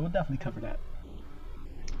 too. So we'll definitely cover that.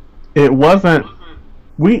 It wasn't...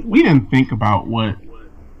 We didn't think about what...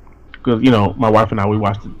 Because, my wife and I, we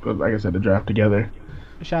watched, like I said, the draft together.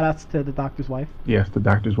 Shout outs to the doctor's wife. Yes, the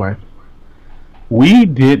doctor's wife. We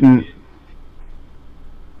didn't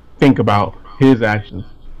think about his actions.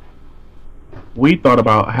 We thought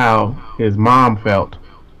about how his mom felt.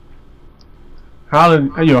 How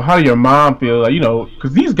did your mom feel?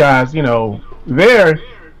 Because these guys, they're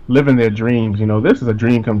living their dreams. This is a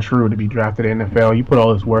dream come true to be drafted in the NFL. You put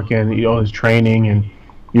all this work in, all this training, and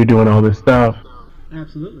you're doing all this stuff.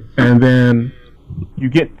 Absolutely. And then you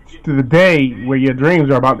get to the day where your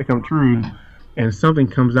dreams are about to come true, and something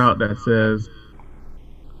comes out that says,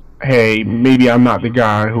 hey, maybe I'm not the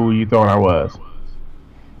guy who you thought I was.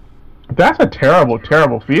 That's a terrible,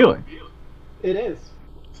 terrible feeling. It is.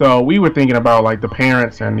 So we were thinking about, like, the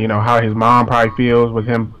parents and, how his mom probably feels with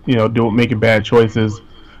him, making bad choices.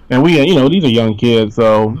 And we, these are young kids,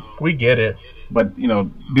 so we get it. But,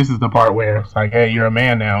 this is the part where it's like, hey, you're a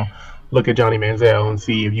man now. Look at Johnny Manziel and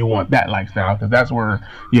see if you want that lifestyle, because that's where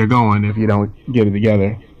you're going if you don't get it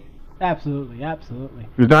together. Absolutely, absolutely.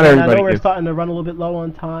 Not everybody. I know we're starting to run a little bit low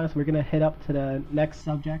on time, so we're going to head up to the next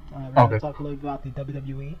subject. We're going to talk a little bit about the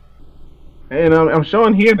WWE. And I'm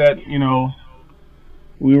showing here that,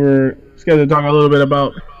 we were scheduled to talk a little bit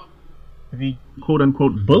about the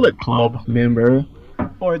quote-unquote Bullet Club member.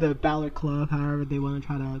 Or the Ballot Club, however they want to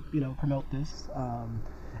try to, promote this.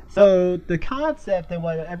 So the concept and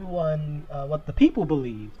what everyone, what the people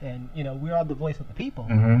believed, and, we are the voice of the people.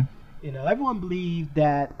 Mm-hmm. Everyone believed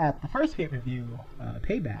that at the first pay-per-view,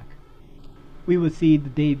 Payback, we would see the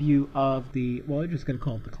debut of we're just going to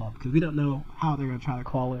call it the club, because we don't know how they're going to try to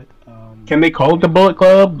call it. Can they call it the Bullet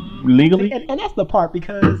Club legally? And that's the part,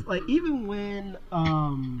 because, like, even when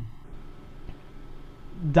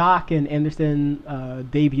Doc and Anderson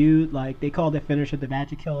debuted, like, they called their finisher the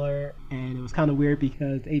Magic Killer, and it was kind of weird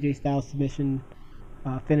because AJ Styles' submission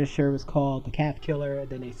finisher was called the Calf Killer, and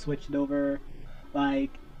then they switched it over, like...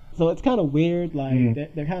 So it's kind of weird,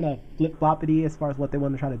 like, they're kind of flip-floppity as far as what they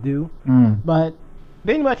want to try to do. But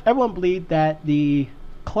pretty much everyone believed that the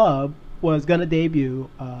club was going to debut.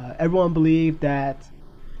 Everyone believed that,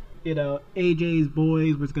 AJ's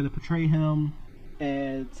boys was going to portray him,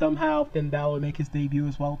 and somehow Finn Balor would make his debut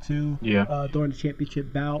as well, too, during the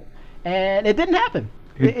championship bout. And it didn't happen.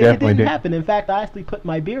 It didn't happen. In fact, I actually put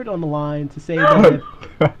my beard on the line to say that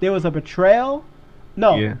if there was a betrayal...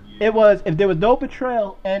 No, it was, if there was no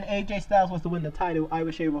betrayal and AJ Styles was to win the title, I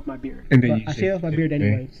would shave off my beard. And then I shaved off my beard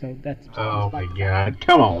anyway, so that's... Oh my god,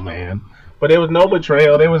 come on, man. But there was no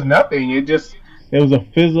betrayal, there was nothing. There was a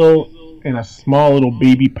fizzle and a small little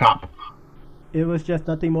baby pop. It was just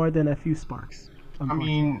nothing more than a few sparks. I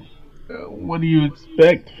mean, what do you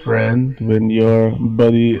expect, friend, when your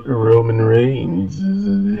buddy Roman Reigns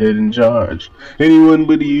is head in charge? Anyone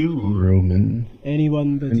but you, Roman.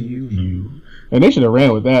 Anyone but you. And they should have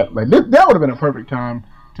ran with that. Like that would have been a perfect time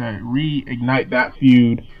to reignite that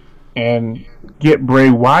feud and get Bray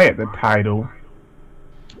Wyatt the title.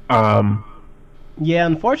 Yeah,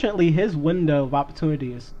 unfortunately, his window of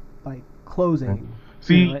opportunity is like closing.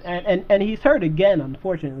 See, and he's hurt again,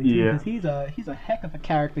 unfortunately, because he's a heck of a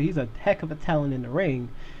character. He's a heck of a talent in the ring.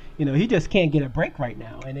 He just can't get a break right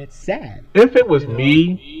now, and it's sad. If it was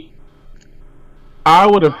me, I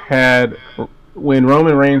would have had. When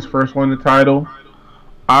Roman Reigns first won the title,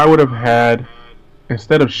 I would have had,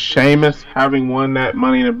 instead of Sheamus having won that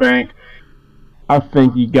Money in the Bank, I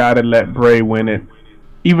think you gotta let Bray win it.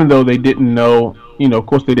 Even though they didn't know, of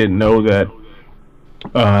course they didn't know that,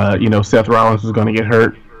 Seth Rollins was gonna get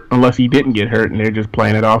hurt, unless he didn't get hurt and they're just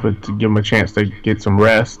playing it off to give him a chance to get some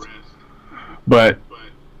rest. But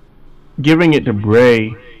giving it to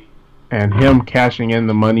Bray and him cashing in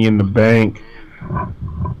the Money in the Bank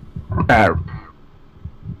at,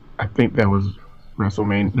 I think that was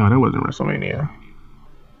WrestleMania. No, that wasn't WrestleMania.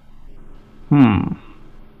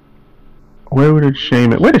 Where did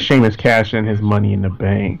Sheamus cash in his Money in the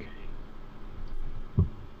Bank?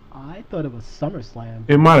 I thought it was SummerSlam.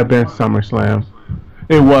 It might have been SummerSlam.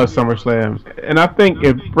 It was SummerSlam. And I think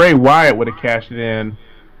if Bray Wyatt would have cashed it in,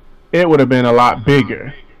 it would have been a lot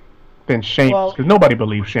bigger than Sheamus. Because nobody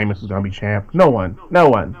believed Sheamus was going to be champ. No one.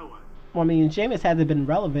 Well, I mean, Sheamus hasn't been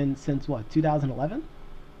relevant since, 2011?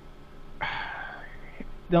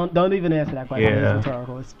 Don't even answer that question. Yeah. It's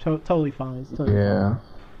rhetorical. It's totally fine. It's totally fine. Yeah.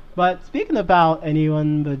 But speaking about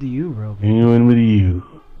anyone but you, Rogan. Anyone but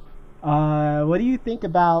you. What do you think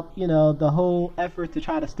about, the whole effort to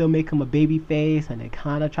try to still make him a baby face, and they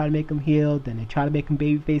kind of try to make him healed, then they try to make him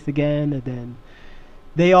baby face again, and then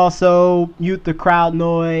they also mute the crowd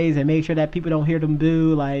noise and make sure that people don't hear them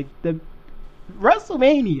boo. Like the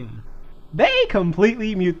WrestleMania, they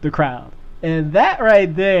completely mute the crowd. And that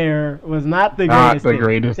right there was not the greatest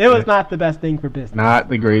thing. It was not the best thing for business. Not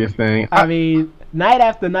the greatest thing. I mean, night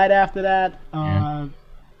after night after that,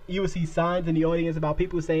 you would see signs in the audience about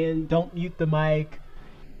people saying, "Don't mute the mic."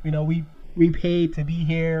 We paid to be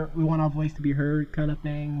here. We want our voice to be heard, kind of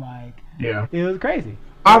thing. Like, yeah, it was crazy.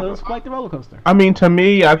 It was quite the roller coaster. I mean, to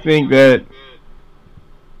me, I think that.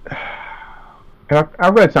 And I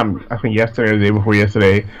read something, I think yesterday or the day before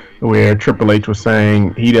yesterday, where Triple H was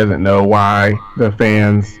saying he doesn't know why the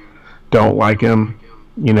fans don't like him,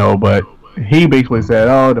 but he basically said,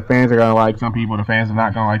 oh, the fans are going to like some people, the fans are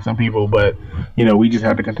not going to like some people, but, we just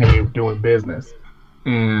have to continue doing business.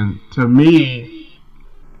 And to me,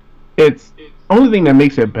 it's only thing that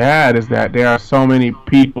makes it bad is that there are so many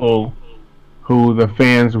people who the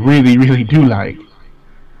fans really, really do like.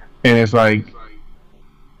 And it's like,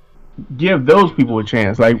 give those people a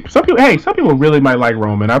chance. Like some people really might like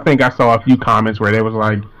Roman. I think I saw a few comments where they was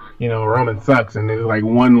like, Roman sucks, and then like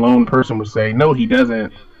one lone person would say, no, he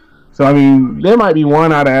doesn't. So I mean, there might be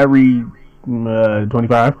one out of every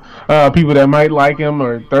 25 people that might like him,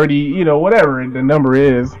 or 30, whatever the number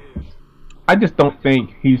is. I just don't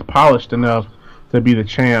think he's polished enough to be the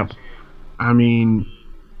champ. I mean,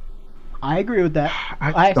 I agree with that.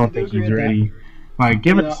 I just don't think he's ready. Like,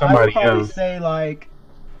 give it to somebody I would else. Say like.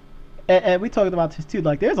 And we talked about this too.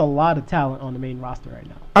 Like, there's a lot of talent on the main roster right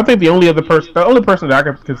now. I think the only person that I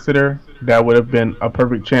could consider that would have been a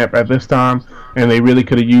perfect champ at this time, and they really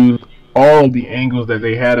could have used all of the angles that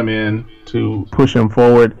they had him in to push him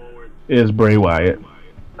forward, is Bray Wyatt.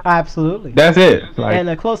 Absolutely. That's it. Like, and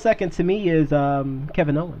a close second to me is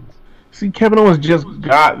Kevin Owens. See, Kevin Owens just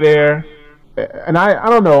got there, and I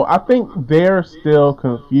don't know. I think they're still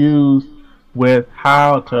confused with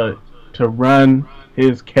how to run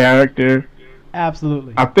his character.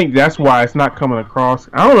 Absolutely. I think that's why it's not coming across.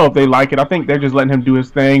 I don't know if they like it. I think they're just letting him do his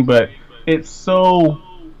thing, but it's so,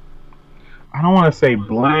 I don't want to say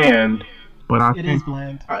bland, but I think it is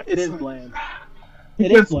bland. It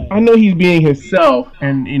is bland. I know he's being himself,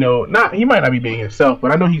 and he might not be being himself,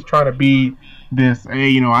 but I know he's trying to be this,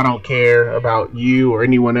 hey, I don't care about you or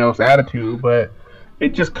anyone else attitude, but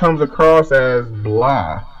it just comes across as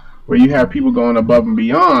blah. Where you have people going above and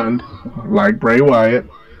beyond, like Bray Wyatt,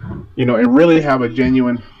 and really have a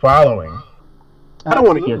genuine following. I don't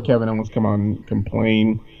want to hear Kevin Owens come on and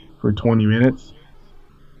complain for 20 minutes.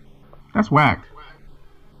 That's whack.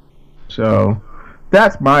 So,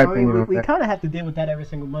 that's my opinion. We kind of have to deal with that every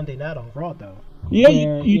single Monday night on Raw, though. Yeah,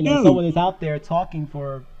 where, you do. Someone is out there talking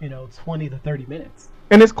for, 20 to 30 minutes.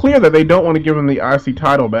 And it's clear that they don't want to give him the IC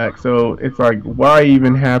title back, so it's like, why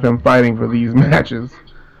even have him fighting for these matches?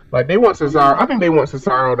 Like, they want Cesaro. I think they want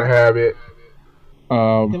Cesaro to have it.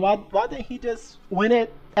 Then why didn't he just win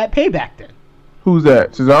it at Payback then? Who's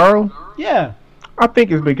that? Cesaro? Yeah. I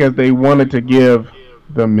think it's because they wanted to give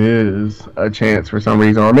The Miz a chance for some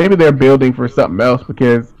reason. Or maybe they're building for something else,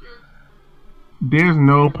 because there's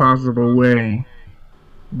no possible way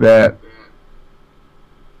that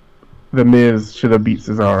The Miz should have beat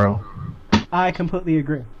Cesaro. I completely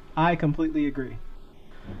agree.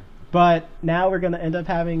 But now we're gonna end up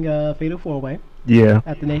having a Fatal 4-Way. Yeah.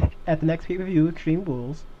 At the next pay-per-view, Extreme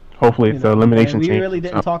Rules. Hopefully it's an elimination we change. We really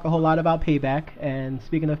didn't talk a whole lot about Payback. And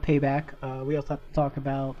speaking of Payback, we also have to talk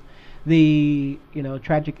about the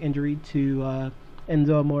tragic injury to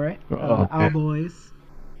Enzo Amore, our boys.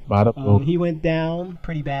 He went down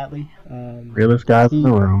pretty badly. Realest guys in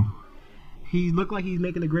the room. He looked like he's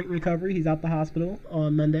making a great recovery. He's out the hospital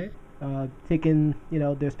on Monday, taking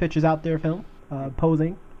there's pictures out there of him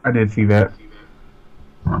posing. I did see that.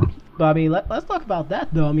 But I mean, let's talk about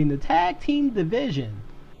that though. I mean, the tag team division.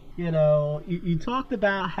 You talked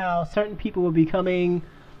about how certain people will be coming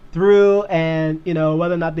through, and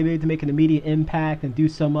whether or not they be able to make an immediate impact and do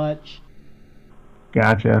so much.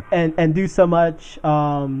 Gotcha. And do so much.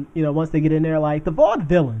 Once they get in there, like the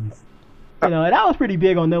Vaudevillains. And that was pretty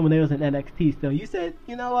big on them when they was in NXT. Still, you said,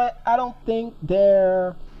 what? I don't think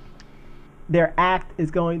their act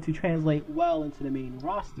is going to translate well into the main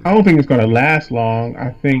roster. I don't think it's going to last long. I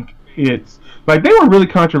think it's like they were really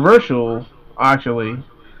controversial, actually,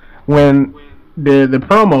 when the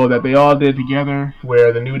promo that they all did together,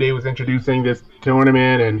 where the New Day was introducing this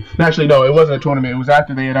tournament, and actually no, it wasn't a tournament. It was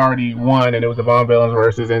after they had already won, and it was the Vaudevillains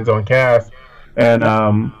versus Enzo and Cass,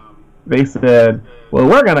 and they said, "Well,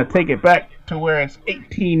 we're going to take it back to where it's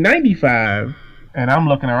 1895." and I'm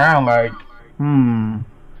looking around like,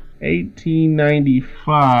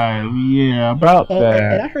 1895. Yeah, about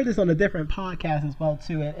that. And I heard this on a different podcast as well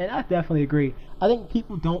too, and I definitely agree. I think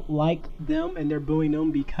people don't like them and they're booing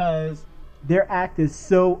them because their act is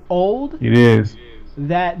so old. It is.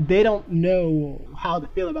 That they don't know how to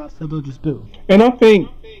feel about it, so they'll just boo. And I think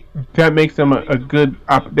that makes them a good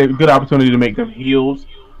opportunity to make them heels.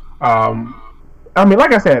 I mean,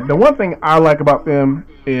 like I said, the one thing I like about them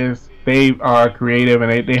is they are creative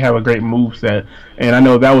and they have a great move set. And I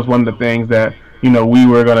know that was one of the things that, we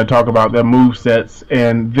were going to talk about, their move sets.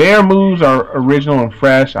 And their moves are original and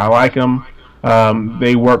fresh. I like them.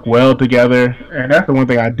 They work well together. And that's the one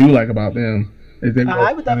thing I do like about them.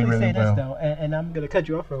 I would definitely say this though, and I'm gonna cut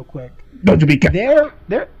you off real quick. Don't you be careful.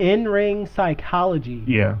 Their in-ring psychology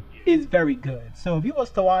is very good. So if you was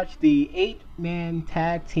to watch the 8-man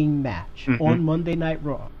tag team match on Monday Night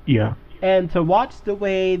Raw, and to watch the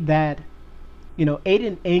way that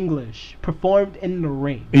Aiden English performed in the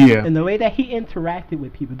ring, and the way that he interacted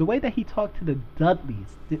with people, the way that he talked to the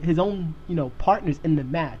Dudleys, his own partners in the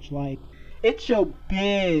match, like it showed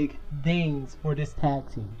big things for this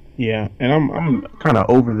tag team. Yeah, and I'm kind of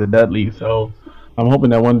over the Dudleys, so I'm hoping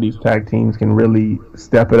that one of these tag teams can really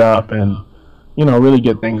step it up and, really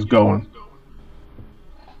get things going.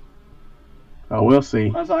 We'll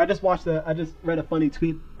see. I'm sorry, I just read a funny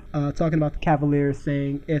tweet talking about the Cavaliers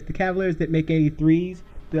saying if the Cavaliers didn't make any threes,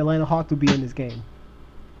 the Atlanta Hawks would be in this game.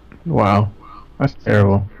 Wow, that's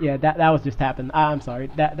terrible. Yeah, that was just happened. I'm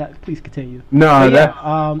sorry. That please continue. No, that.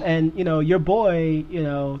 Yeah, and your boy,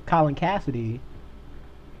 Colin Cassidy.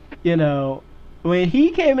 When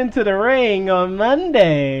he came into the ring on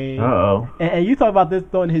Monday, and you talk about this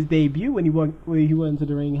on his debut when he went into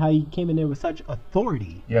the ring, how he came in there with such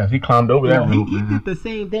authority. Yes, he climbed over that rope. He did the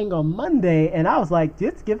same thing on Monday, and I was like,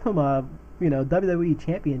 just give him a WWE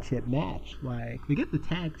Championship match. Like, forget the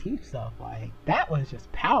tag team stuff. Like, that was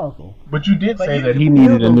just powerful. But you did say that he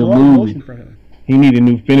needed a new move. He needed a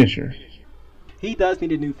new finisher. He does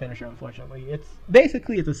need a new finisher, unfortunately. It's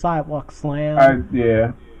a sidewalk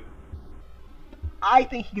slam. I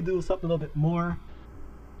think he could do something a little bit more.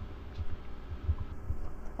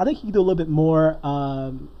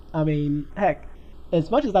 I mean, heck,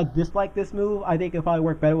 as much as I dislike this move, I think it probably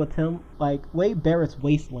work better with him. Like, Wade Barrett's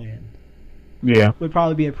Wasteland. Would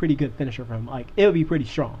probably be a pretty good finisher for him. Like, it would be pretty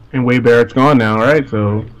strong. And Wade Barrett's gone now, right?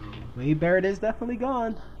 So Wade Barrett is definitely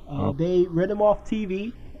gone. They rid him off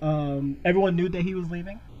TV. Everyone knew that he was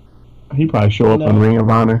leaving. He probably show up on Ring of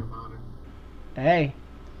Honor. Hey.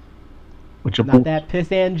 Not that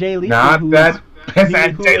pissant Jay Lee. Not that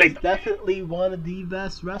pissant Jay Lee. Definitely one of the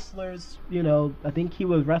best wrestlers. I think he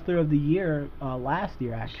was Wrestler of the Year last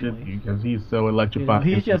year, actually. Because he's so electrifying.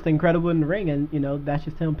 He's just incredible in the ring, and that's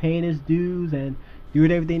just him paying his dues and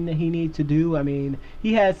doing everything that he needs to do. I mean,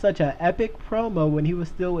 he had such an epic promo when he was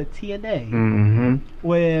still with TNA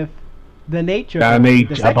with the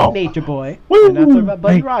second Nature Boy. Woo! And I'm talking about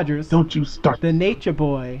Buddy Rogers. Don't you start. The Nature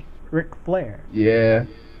Boy, Ric Flair. Yeah.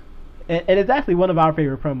 And it's actually one of our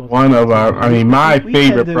favorite promos. My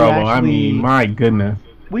favorite promo. My goodness.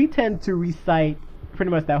 We tend to recite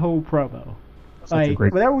pretty much that whole promo.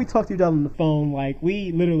 Whenever we talk to each other on the phone,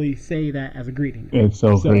 we literally say that as a greeting. It's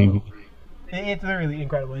so crazy. It's really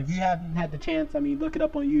incredible. If you haven't had the chance, look it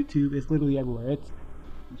up on YouTube. It's literally everywhere. It's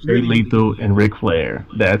Straight Lethal and Ric Flair.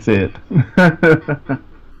 That's it.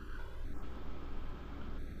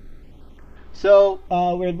 So,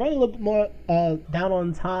 we're running a little bit more down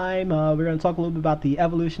on time. We're going to talk a little bit about the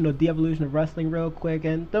evolution or de-evolution of wrestling real quick.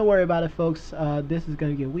 And don't worry about it, folks. This is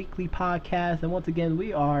going to be a weekly podcast. And once again,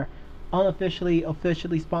 we are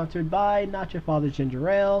officially sponsored by Not Your Father's Ginger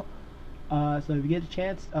Ale. So if you get a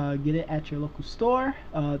chance, get it at your local store.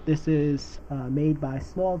 This is made by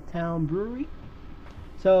Small Town Brewery.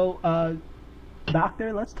 So,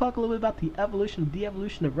 Doctor, let's talk a little bit about the evolution,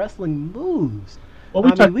 de-evolution of wrestling moves. Well,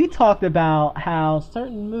 we talked about how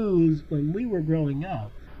certain moves when we were growing up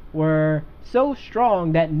were so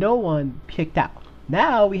strong that no one kicked out.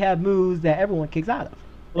 Now we have moves that everyone kicks out of.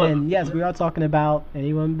 And yes, we are talking about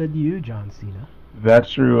anyone but you, John Cena. That's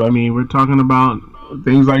true. We're talking about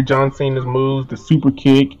things like John Cena's moves, the super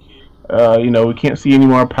kick. We can't see any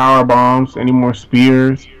more power bombs, any more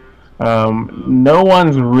spears. No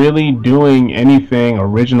one's really doing anything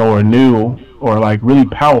original or new or really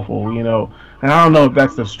powerful, And I don't know if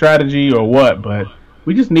that's the strategy or what, but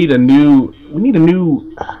we just need a new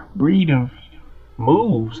breed of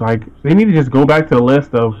moves. They need to just go back to the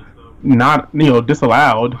list of not,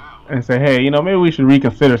 disallowed and say, hey, maybe we should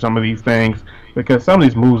reconsider some of these things, because some of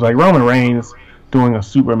these moves, like Roman Reigns doing a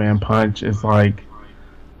Superman punch, is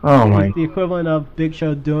Oh my. It's the equivalent of Big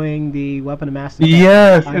Show doing the Weapon of Mass Effect.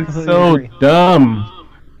 Yes, I it's completely so agree. dumb.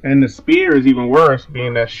 And the spear is even worse,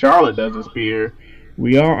 being that Charlotte does the spear.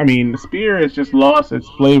 The spear has just lost its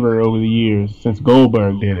flavor over the years since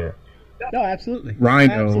Goldberg did it. No, absolutely.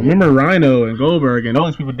 Rhino, Absolutely. remember Rhino and Goldberg and all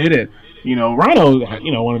these people did it. Rhino,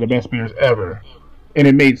 one of the best spears ever, and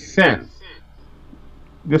it made sense.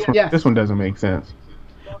 This one doesn't make sense.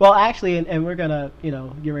 Well, actually, and we're gonna,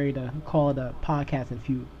 get ready to call it a podcast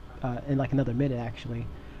in like another minute. Actually,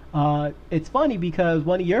 it's funny because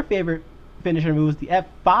one of your favorite finisher moves, the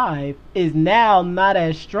F5, is now not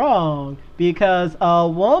as strong because a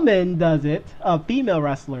woman does it, a female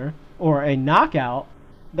wrestler or a knockout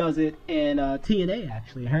does it in TNA.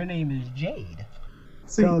 Actually, her name is Jade.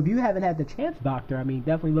 So if you haven't had the chance, Doctor,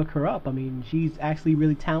 definitely look her up. She's actually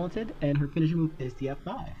really talented, and her finishing move is the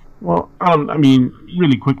F5. Well,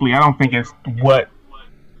 really quickly, I don't think it's what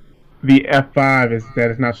the F5 is that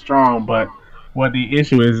it's not strong, but what the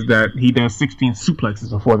issue is that he does 16 suplexes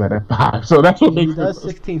before that F5. So that's what makes he does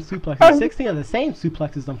 16 suplexes. 16 of the same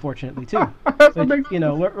suplexes, unfortunately, too.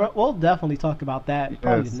 We'll definitely talk about that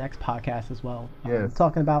probably the next podcast as well. Yes.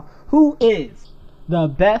 Talking about who is the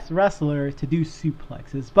best wrestler to do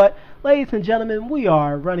suplexes. But, ladies and gentlemen, we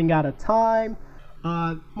are running out of time.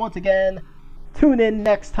 Once again, tune in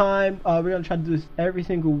next time. We're going to try to do this every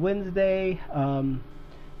single Wednesday.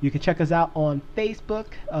 You can check us out on Facebook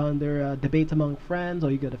under Debates Among Friends, or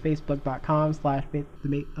you go to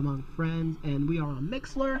facebook.com/Debate Among Friends, and we are on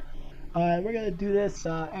Mixlr. We're going to do this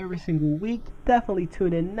every single week. Definitely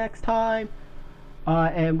tune in next time,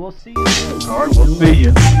 and we'll see you. All right, we'll see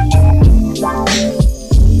you.